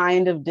to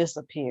kind of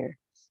disappear,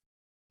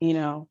 you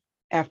know,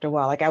 after a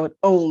while. Like I would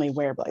only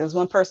wear black. There was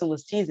one person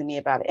was teasing me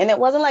about it. And it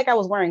wasn't like I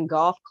was wearing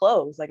golf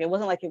clothes. Like it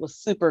wasn't like it was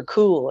super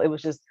cool. It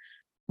was just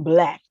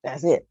black.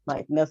 That's it.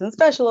 Like nothing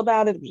special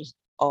about it. It was just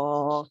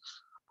all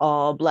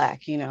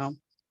black, you know.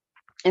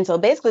 And so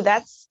basically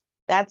that's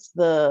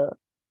the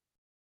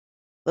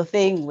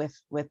thing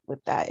with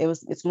that.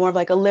 It's more of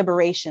like a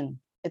liberation.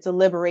 It's a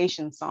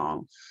liberation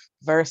song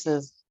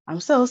versus I'm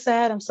so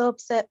sad, I'm so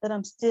upset that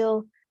I'm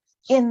still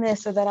in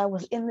this, or that I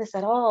was in this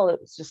at all. It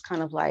was just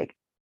kind of like,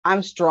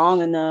 I'm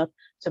strong enough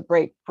to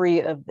break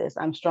free of this.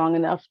 I'm strong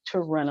enough to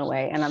run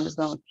away, and I'm just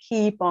going to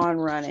keep on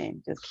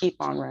running, just keep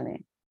on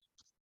running.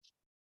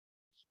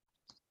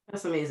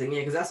 That's amazing. Yeah,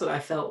 because that's what I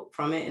felt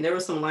from it. And there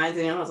were some lines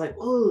in it, I was like,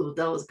 "Ooh,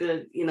 that was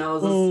good." You know,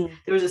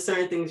 there was just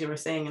certain things you were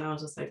saying, and I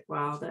was just like,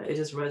 "Wow, that it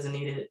just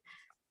resonated."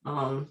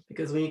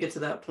 Because when you get to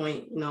that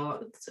point, you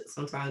know,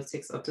 sometimes it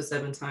takes up to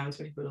 7 times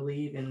for people to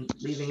leave, and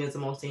leaving is the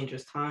most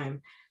dangerous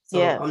time.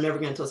 So I'm never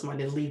going to tell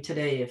somebody to leave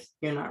today if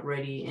you're not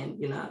ready and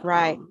you're not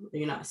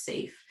you're not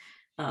safe.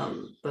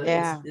 But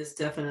Yeah. it's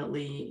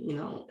definitely, you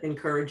know,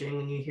 encouraging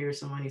when you hear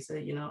somebody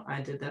say, you know,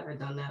 I did that, I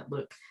done that.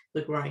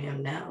 Look where I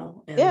am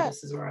now, and Yeah.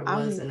 this is where I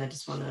was, I'm and I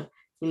just want to,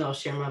 you know,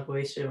 share my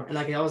voice. Share, and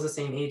like I was the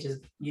same age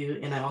as you,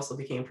 and I also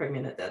became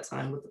pregnant at that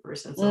time with the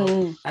person, so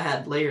mm, I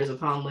had layers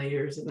upon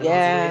layers, and then I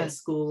was away yeah. at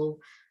school,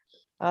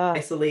 Uh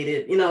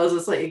isolated. You know, it was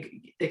just like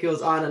it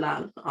goes on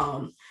and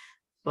on.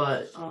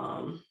 But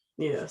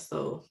yeah,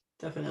 so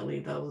definitely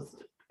that was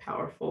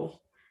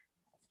powerful.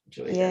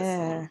 Enjoyed that song.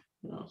 yeah.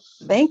 You know,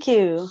 Thank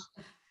you.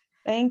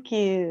 Thank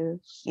you.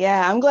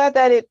 Yeah, I'm glad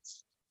that it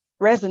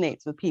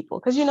resonates with people.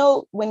 Because you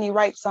know, when you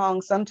write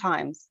songs,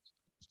 sometimes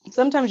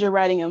you're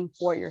writing them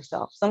for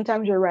yourself.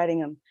 Sometimes you're writing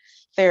them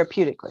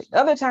therapeutically.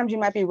 Other times you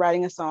might be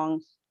writing a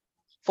song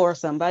for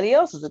somebody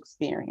else's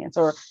experience.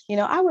 Or, you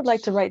know, I would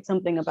like to write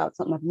something about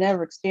something I've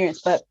never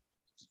experienced. But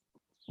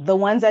the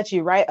ones that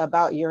you write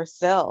about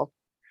yourself,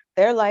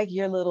 they're like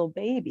your little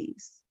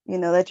babies, you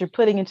know, that you're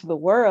putting into the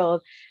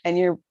world,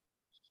 and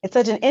it's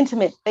such an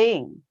intimate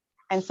thing.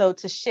 And so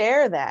to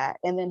share that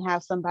and then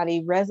have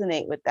somebody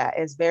resonate with that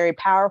is very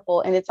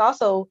powerful. And it's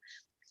also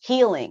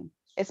healing,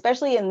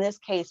 especially in this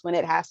case when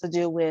it has to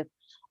do with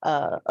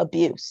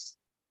abuse.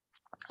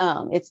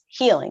 It's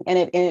healing, and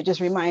it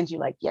just reminds you,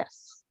 like,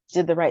 yes,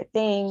 did the right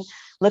thing.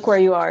 Look where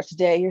you are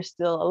today. You're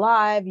still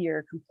alive.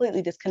 You're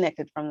completely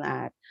disconnected from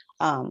that.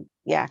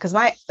 Yeah, because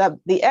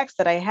the ex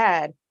that I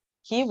had,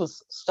 he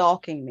was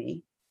stalking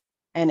me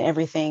and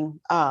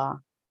everything.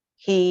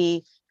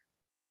 He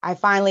I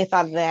finally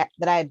thought that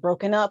I had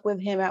broken up with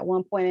him at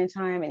one point in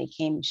time,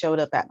 and showed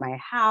up at my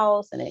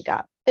house, and it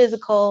got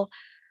physical.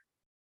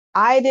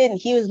 I didn't,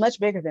 he was much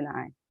bigger than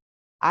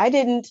I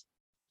didn't,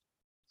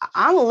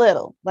 I'm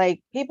little,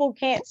 like people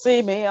can't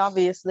see me,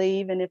 obviously,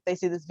 even if they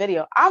see this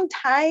video. I'm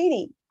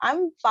tiny.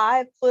 I'm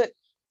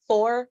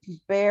 5'4",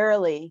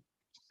 barely.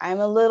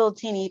 I'm a little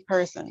teeny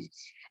person.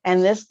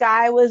 And this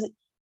guy was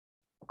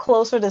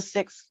closer to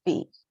 6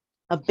 feet,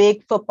 a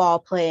big football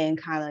playing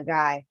kind of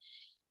guy.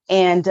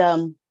 And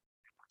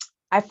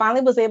I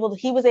finally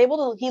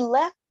he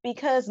left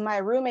because my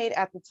roommate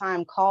at the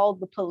time called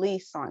the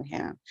police on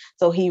him.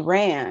 So he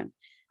ran.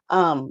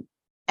 Um,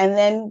 and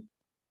then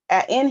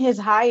in his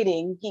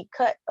hiding, he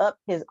cut up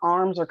his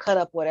arms or cut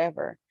up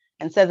whatever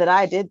and said that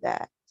I did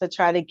that to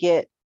try to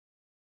get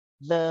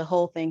the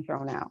whole thing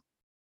thrown out.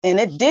 And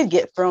it did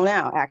get thrown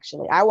out,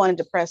 actually. I wanted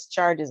to press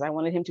charges. I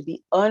wanted him to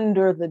be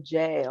under the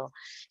jail.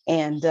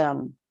 And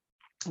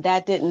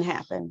that didn't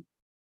happen.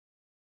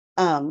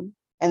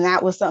 And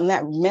that was something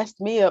that messed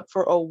me up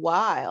for a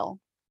while.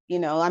 You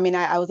know, I mean,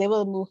 I was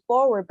able to move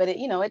forward, but it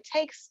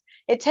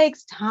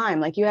takes time.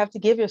 Like, you have to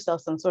give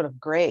yourself some sort of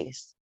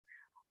grace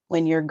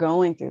when you're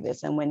going through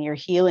this, and when you're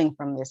healing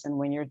from this, and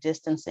when you're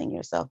distancing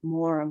yourself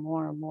more and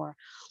more and more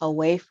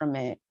away from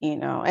it, you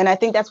know. And I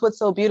think that's what's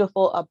so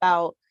beautiful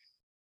about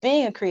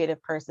being a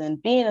creative person,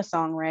 being a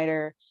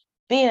songwriter,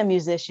 being a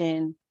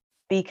musician,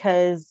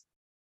 because,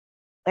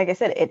 like I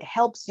said, it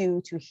helps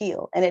you to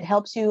heal, and it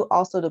helps you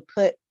also to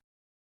put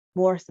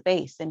more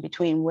space in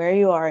between where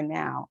you are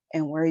now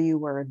and where you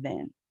were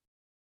then.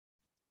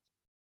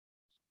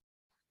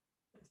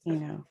 You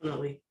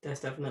know.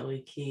 That's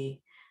definitely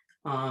key.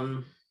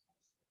 Um,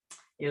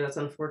 yeah, that's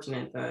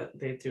unfortunate that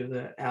they threw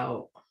that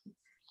out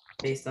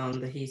based on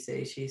the he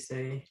say, she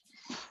say,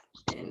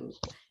 and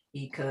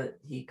he cut.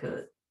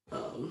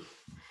 Um,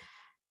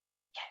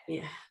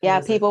 yeah, that Yeah,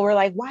 is a people were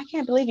like, "Why, I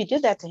can't believe you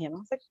did that to him." I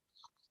was like,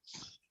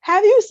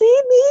 "Have you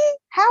seen me?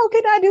 How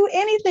could I do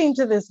anything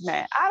to this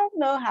man? I don't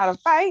know how to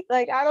fight.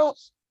 Like,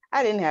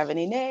 I didn't have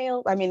any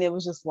nails. I mean, it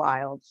was just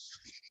wild,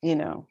 you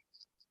know."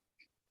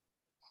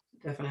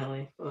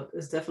 definitely. Well,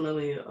 it's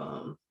definitely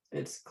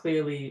it's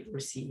clearly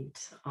received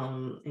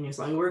in your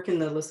song. Where can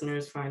the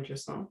listeners find your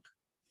song?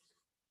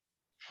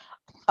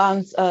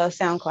 On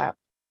SoundCloud.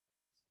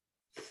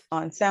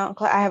 On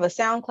SoundCloud, I have a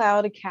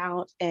SoundCloud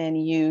account, and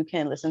you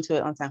can listen to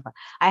it on SoundCloud.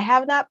 I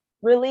have not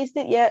released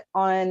it yet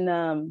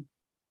on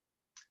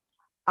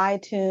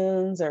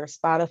iTunes or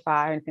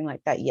Spotify or anything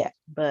like that yet,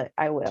 but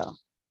I will.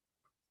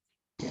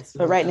 Yes, we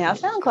But will right now,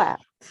 definitely look out.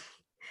 SoundCloud.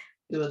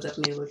 We will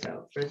definitely look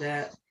out for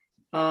that.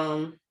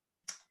 Um,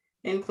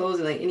 in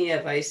closing, like any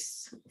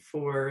advice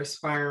for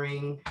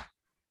aspiring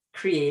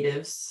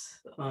creatives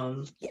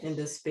Yes. in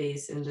this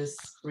space, in this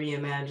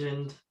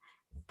reimagined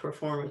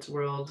performance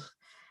world?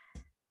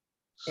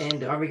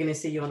 And are we going to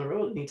see you on the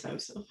road anytime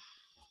soon?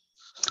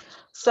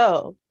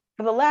 So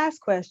for the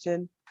last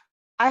question,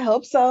 I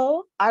hope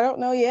so. I don't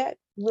know yet.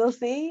 We'll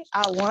see.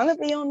 I want to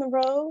be on the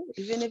road,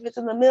 even if it's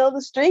in the middle of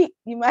the street.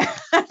 You might.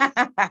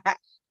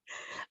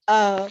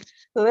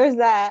 So there's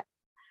that.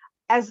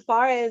 As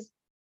far as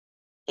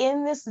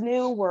in this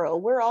new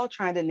world, we're all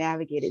trying to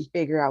navigate and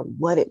figure out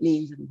what it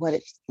means and what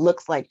it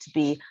looks like to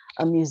be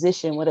a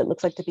musician, what it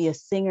looks like to be a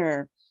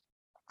singer,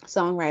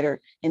 songwriter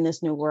in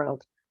this new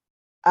world.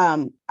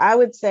 I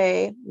would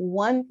say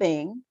one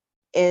thing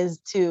is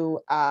to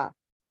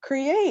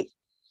create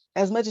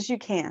as much as you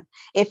can.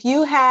 If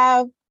you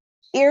have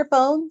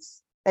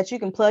earphones that you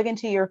can plug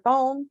into your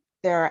phone,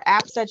 there are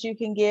apps that you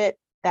can get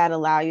that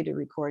allow you to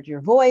record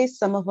your voice.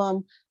 Some of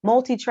them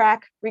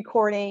multi-track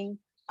recording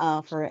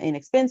for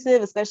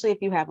inexpensive, especially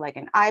if you have like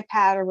an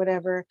iPad or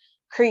whatever.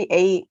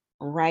 Create,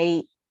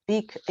 write,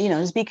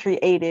 just be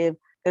creative.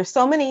 There's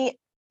so many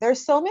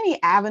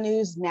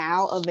avenues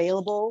now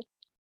available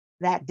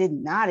that did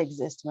not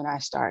exist when I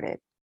started.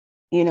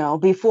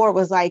 Before it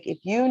was like, if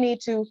you need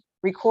to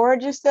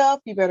record yourself,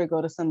 you better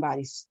go to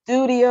somebody's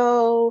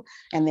studio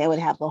and they would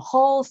have the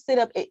whole sit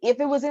up. If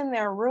it was in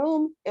their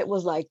room, it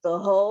was like the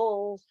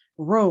whole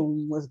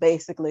room was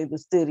basically the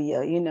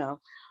studio,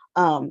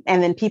 and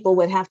then people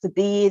would have to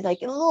be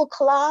like in a little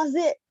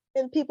closet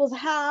in people's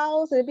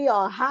house. It'd be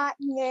all hot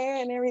in there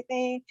and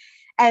everything.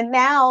 And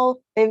now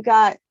they've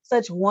got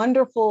such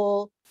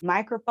wonderful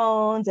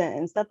microphones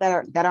and stuff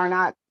that are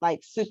not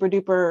like super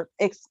duper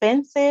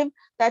expensive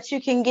that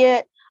you can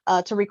get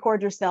to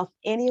record yourself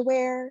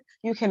anywhere.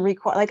 You can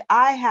record, like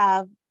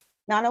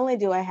not only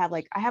do I have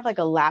like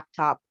a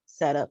laptop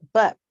setup,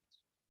 but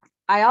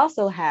I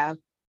also have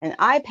an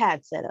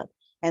iPad setup,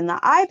 and the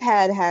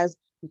iPad has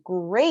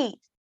great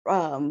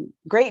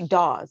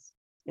DAWs,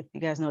 if you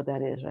guys know what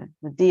that is, right?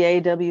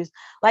 The DAWs,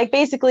 like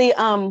basically,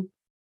 I'm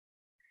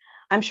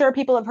sure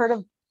people have heard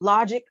of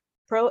Logic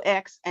Pro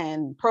X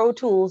and Pro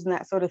Tools and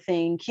that sort of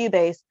thing,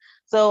 Cubase.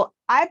 So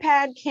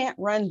iPad can't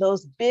run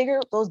those big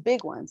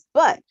ones,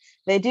 but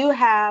they do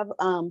have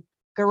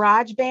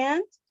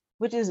GarageBand,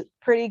 which is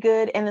pretty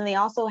good. And then they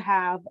also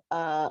have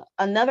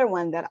another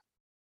one that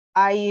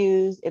I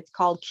use. It's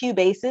called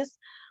Cubasis,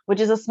 which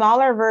is a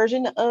smaller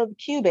version of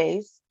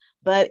Cubase,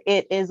 but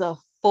it is a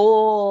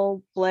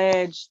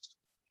full-fledged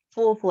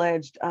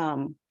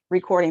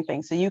recording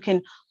thing. So you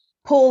can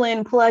pull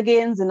in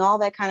plugins and all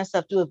that kind of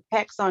stuff, do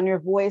effects on your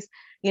voice,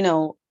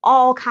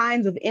 all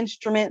kinds of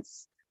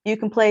instruments. You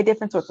can play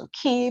different sorts of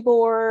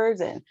keyboards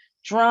and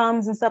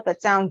drums and stuff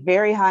that sound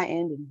very high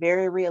end and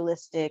very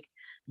realistic.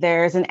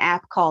 There's an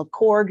app called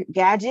Korg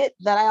Gadget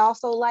that I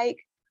also like,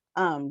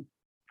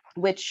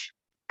 which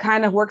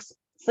kind of works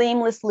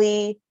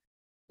seamlessly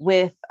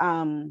with,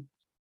 I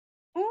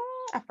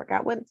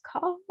forgot what it's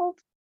called.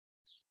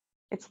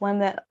 It's one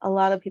that a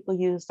lot of people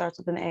use, starts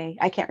with an A.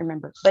 I can't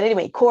remember. But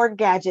anyway, Korg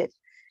Gadget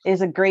is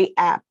a great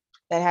app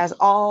that has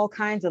all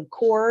kinds of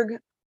Korg,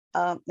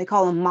 they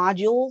call them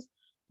modules,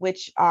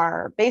 which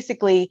are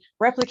basically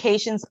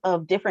replications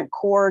of different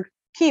Korg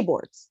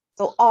keyboards.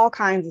 So all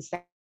kinds of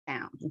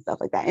sounds and stuff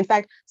like that. In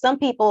fact, some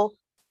people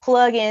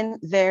plug in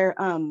their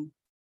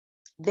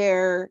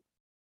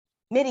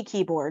MIDI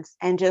keyboards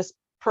and just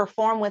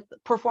perform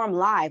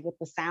live with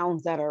the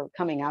sounds that are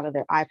coming out of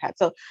their iPad.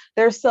 So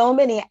there's so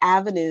many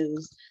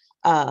avenues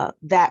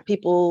that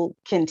people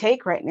can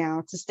take right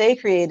now to stay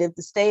creative,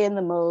 to stay in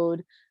the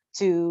mode,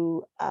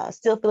 to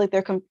still feel like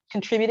they're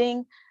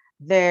contributing.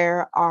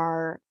 There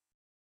are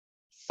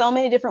so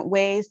many different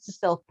ways to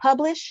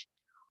self-publish.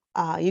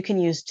 You can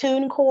use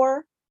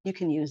TuneCore, you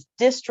can use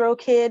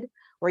DistroKid,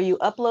 where you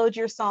upload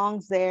your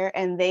songs there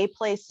and they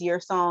place your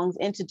songs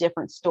into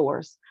different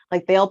stores.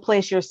 Like they'll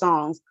place your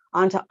songs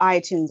onto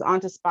iTunes,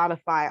 onto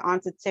Spotify,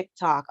 onto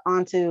TikTok,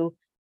 onto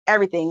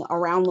everything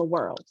around the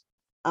world.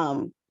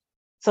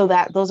 So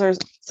that those are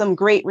some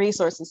great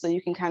resources. So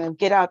you can kind of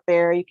get out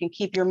there, you can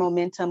keep your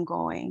momentum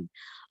going.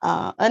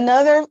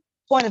 Another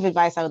point of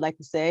advice I would like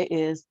to say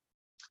is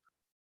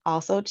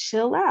also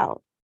chill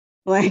out.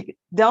 Like,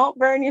 don't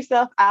burn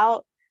yourself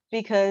out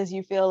because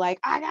you feel like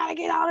I gotta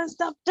get all this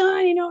stuff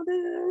done,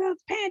 the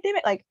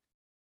pandemic. Like,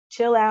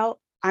 chill out.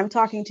 I'm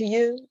talking to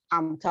you.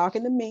 I'm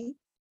talking to me.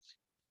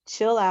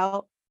 Chill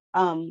out.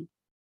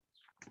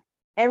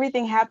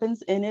 Everything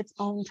happens in its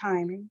own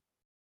timing.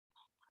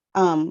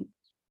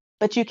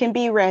 But you can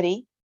be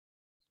ready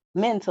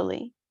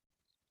mentally.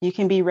 You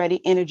can be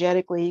ready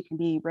energetically. You can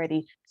be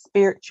ready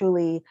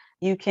spiritually.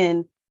 You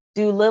can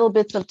do little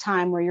bits of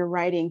time where you're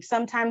writing.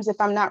 Sometimes if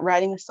I'm not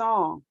writing a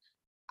song,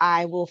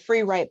 I will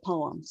free write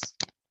poems.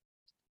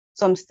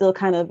 So I'm still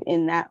kind of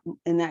in that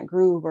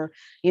groove. Or,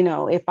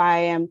 if I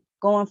am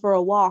going for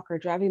a walk or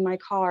driving my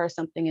car or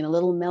something and a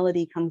little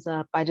melody comes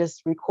up, I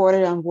just record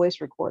it on voice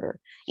recorder.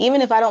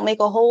 Even if I don't make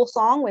a whole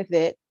song with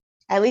it,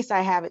 at least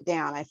I have it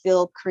down. I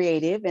feel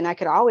creative and I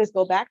could always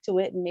go back to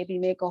it and maybe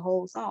make a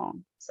whole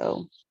song.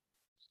 So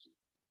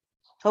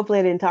hopefully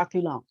I didn't talk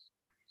too long.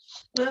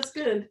 That's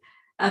good.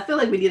 I feel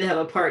like we need to have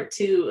a part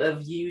 2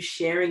 of you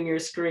sharing your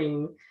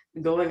screen,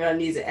 going on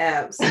these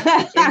apps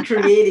and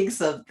creating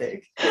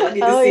something. I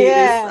need to see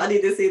this. I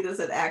need to see this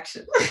in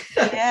action.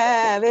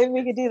 Yeah, maybe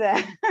we could do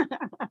that.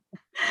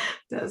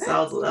 That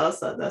sounds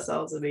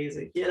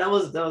amazing. Yeah, that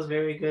was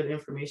very good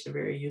information,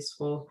 very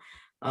useful.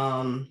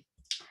 Because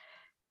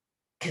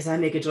I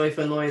make a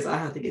joyful noise, I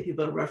have to get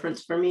people to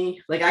reference for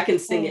me. Like I can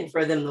sing it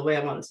for them the way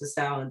I want it to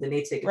sound, and then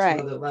they take it to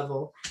another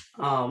level.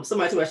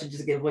 Somebody told I should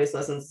just get voice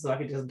lessons so I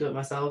could just do it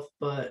myself,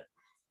 but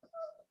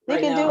you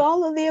can do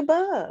all of the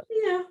above.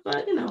 Yeah,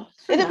 but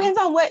it depends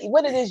on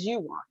what it is you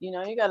want.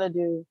 You got to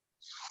do.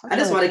 I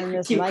just want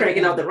to keep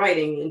cranking out the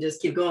writing and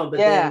just keep going, but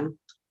then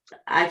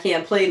I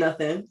can't play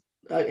nothing,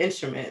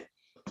 instrument.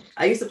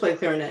 I used to play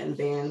clarinet in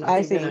band. I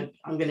I think see.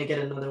 I'm gonna get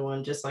another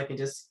one just so I can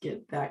just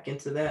get back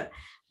into that.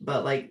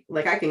 But like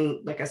I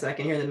can, like I said, I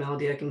can hear the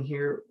melody. I can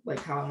hear like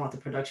how I want the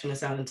production to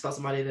sound and tell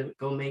somebody to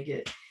go make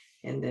it,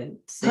 and then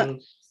sing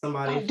Don't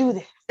somebody. do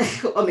this.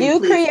 I mean, You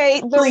please,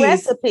 create the please.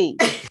 recipe.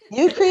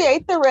 You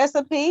create the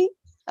recipe.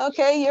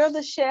 Okay, you're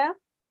the chef.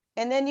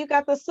 And then you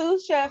got the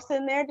sous chefs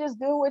in there just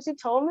doing what you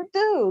told them to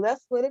do.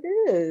 That's what it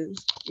is.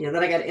 Yeah,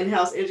 then I got an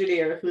in-house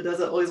engineer who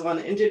doesn't always want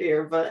to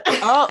engineer, but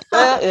Oh,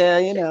 well,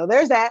 yeah,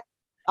 there's that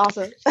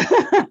also.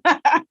 but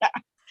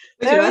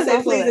There I is say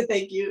also please that. and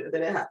thank you, and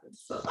then it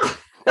happens. So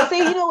But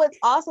see, what's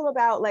awesome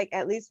about, like,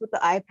 at least with the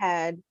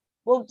iPad,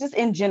 well, just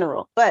in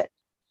general, but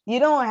you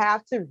don't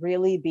have to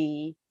really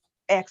be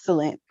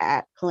excellent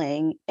at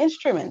playing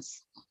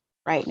instruments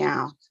right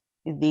now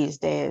these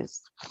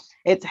days.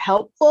 It's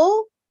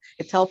helpful.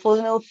 It's helpful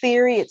to know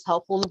theory. It's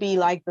helpful to be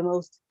like the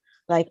most,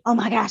 like, oh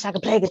my gosh, I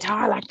could play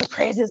guitar like the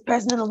craziest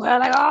person in the world.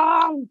 Like,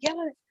 oh, I'm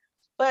killing it.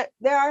 But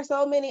there are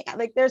so many,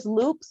 like, there's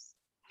Loops,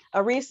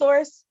 a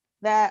resource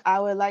that I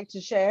would like to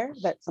share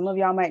that some of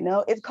y'all might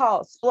know. It's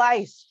called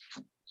Splice.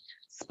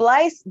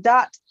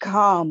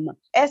 Splice.com.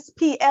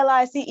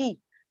 SPLICE.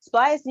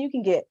 Splice, you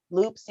can get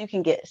loops, you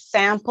can get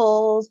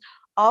samples,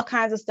 all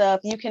kinds of stuff.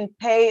 You can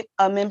pay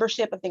a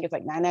membership. I think it's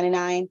like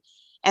 $9.99.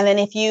 And then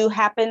if you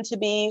happen to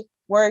be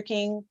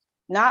working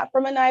not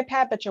from an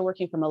iPad, but you're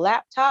working from a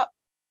laptop,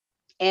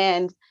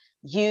 and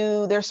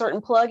there's certain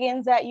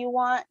plugins that you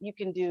want, you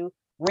can do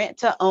rent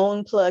to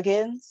own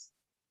plugins.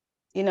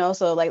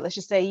 So like, let's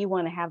just say you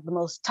want to have the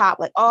most top,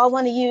 like, oh, I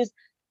want to use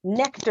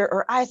Nectar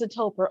or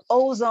Isotope or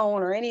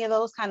Ozone or any of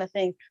those kind of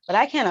things, but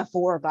I can't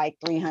afford like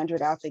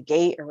 300 out the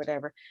gate or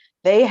whatever.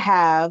 They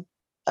have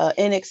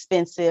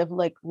inexpensive,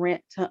 like,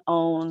 rent to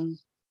own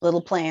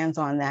little plans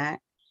on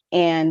that.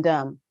 And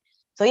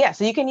so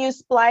you can use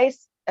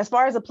Splice. As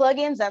far as the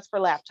plugins, that's for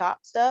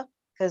laptop stuff,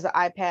 because the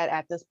iPad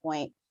at this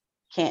point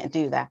can't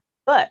do that.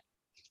 But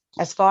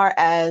as far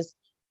as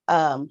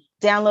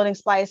downloading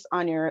Splice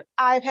on your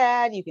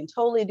iPad, you can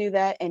totally do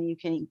that, and you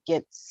can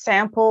get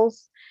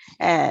samples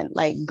and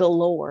like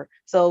galore.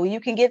 So you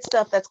can get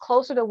stuff that's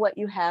closer to what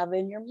you have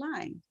in your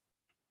mind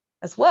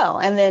as well.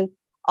 And then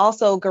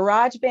also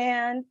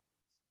GarageBand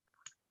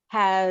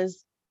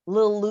has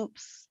little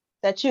loops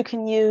that you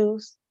can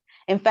use.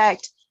 In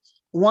fact,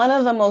 one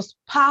of the most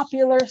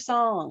popular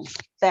songs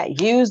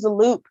that use the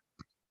loop,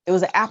 it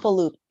was an Apple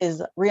loop,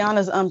 is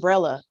Rihanna's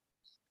Umbrella.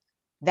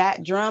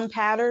 That drum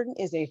pattern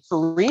is a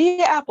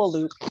free Apple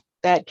loop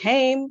that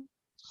came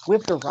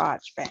with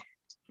GarageBand.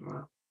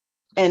 wow.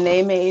 And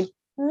they made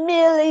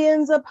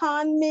millions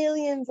upon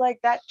millions.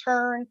 Like, that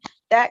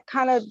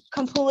kind of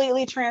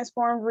completely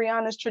transformed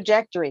Rihanna's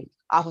trajectory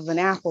off of an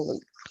Apple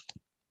loop.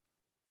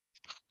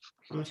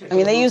 I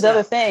mean, they use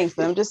other things,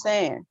 but I'm just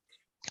saying.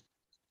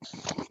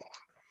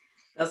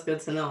 That's good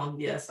to know.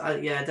 Yes, I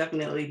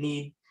definitely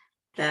need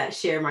that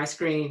share my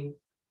screen.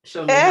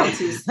 Show me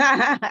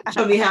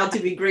how to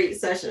be great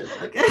session.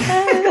 Okay.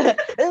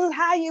 This is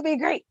how you be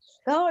great.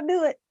 Go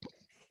do it.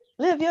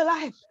 Live your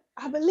life.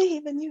 I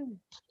believe in you.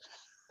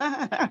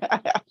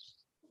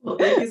 Well,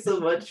 thank you so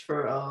much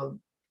for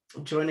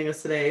joining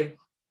us today.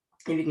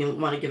 If you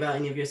want to give out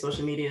any of your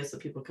social media so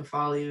people can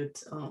follow you.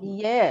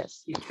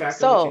 Yes. Keep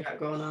track of what you got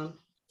going on.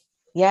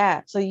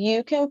 Yeah. So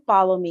you can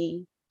follow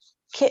me,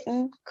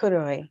 Kitten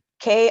Kuroi,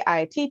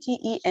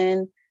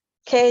 Kitten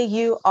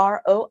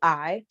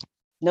Kuroi,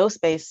 no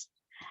space.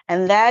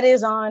 And that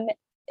is on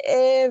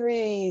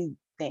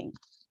everything.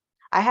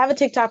 I have a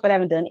TikTok, but I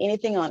haven't done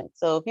anything on it.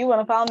 So if you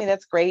want to follow me,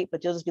 that's great,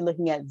 but you'll just be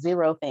looking at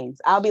 0 things.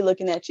 I'll be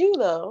looking at you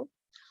though.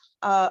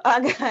 I'm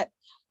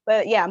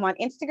on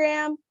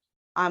Instagram.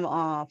 I'm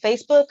on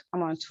Facebook.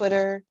 I'm on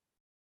Twitter.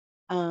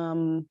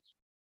 I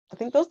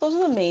think those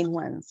are the main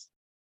ones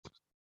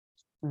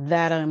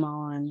that I'm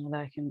on that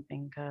I can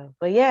think of.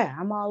 But yeah,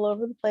 I'm all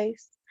over the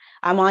place.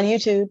 I'm on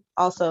YouTube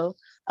also.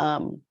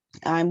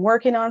 I'm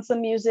working on some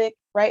music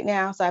right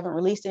now, so I haven't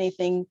released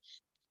anything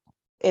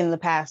in the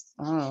past,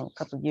 I don't know, a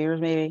couple of years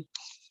maybe.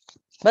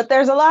 But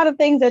there's a lot of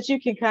things that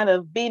you can kind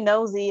of be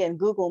nosy and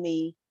Google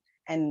me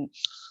and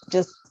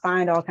just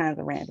find all kinds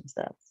of random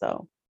stuff.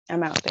 So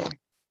I'm out there.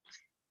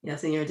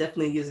 Yes, and you're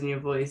definitely using your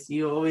voice.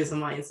 You're always on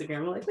my Instagram.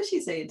 I'm like, what's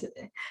she saying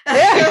today?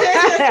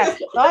 I'm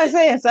always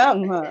saying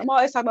something. Huh? I'm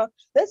always talking about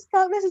this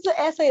is an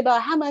essay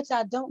about how much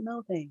I don't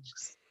know things.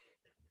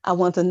 I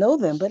want to know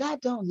them, but I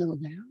don't know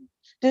them.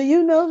 Do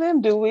you know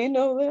them? Do we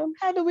know them?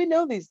 How do we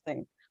know these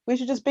things? We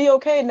should just be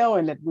okay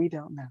knowing that we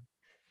don't know.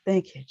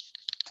 Thank you.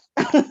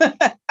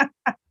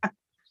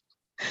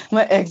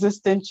 My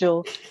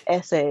existential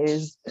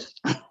essays.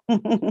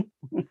 So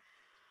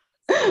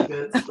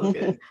good, so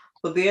good.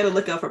 Well, be on the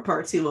lookout for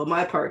part 2. Well,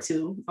 my part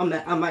 2,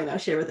 I might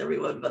not share with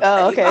everyone, but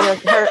okay.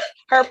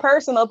 Her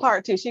personal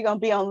part 2. She's gonna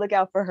be on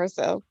lookout for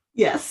herself.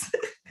 Yes.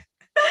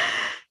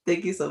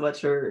 Thank you so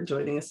much for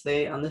joining us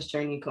today on this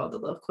journey called the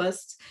Love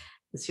Quest.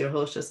 It's your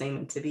host,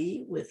 Josein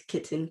Tabi, with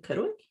Kitten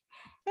Kuroi.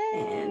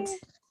 And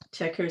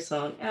check her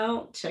song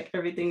out. Check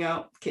everything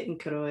out. Kitten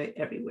Kuroi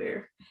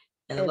everywhere.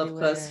 And the Love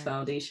Quest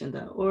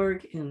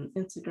Foundation.org and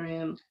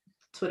Instagram.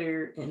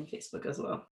 Twitter and Facebook as well.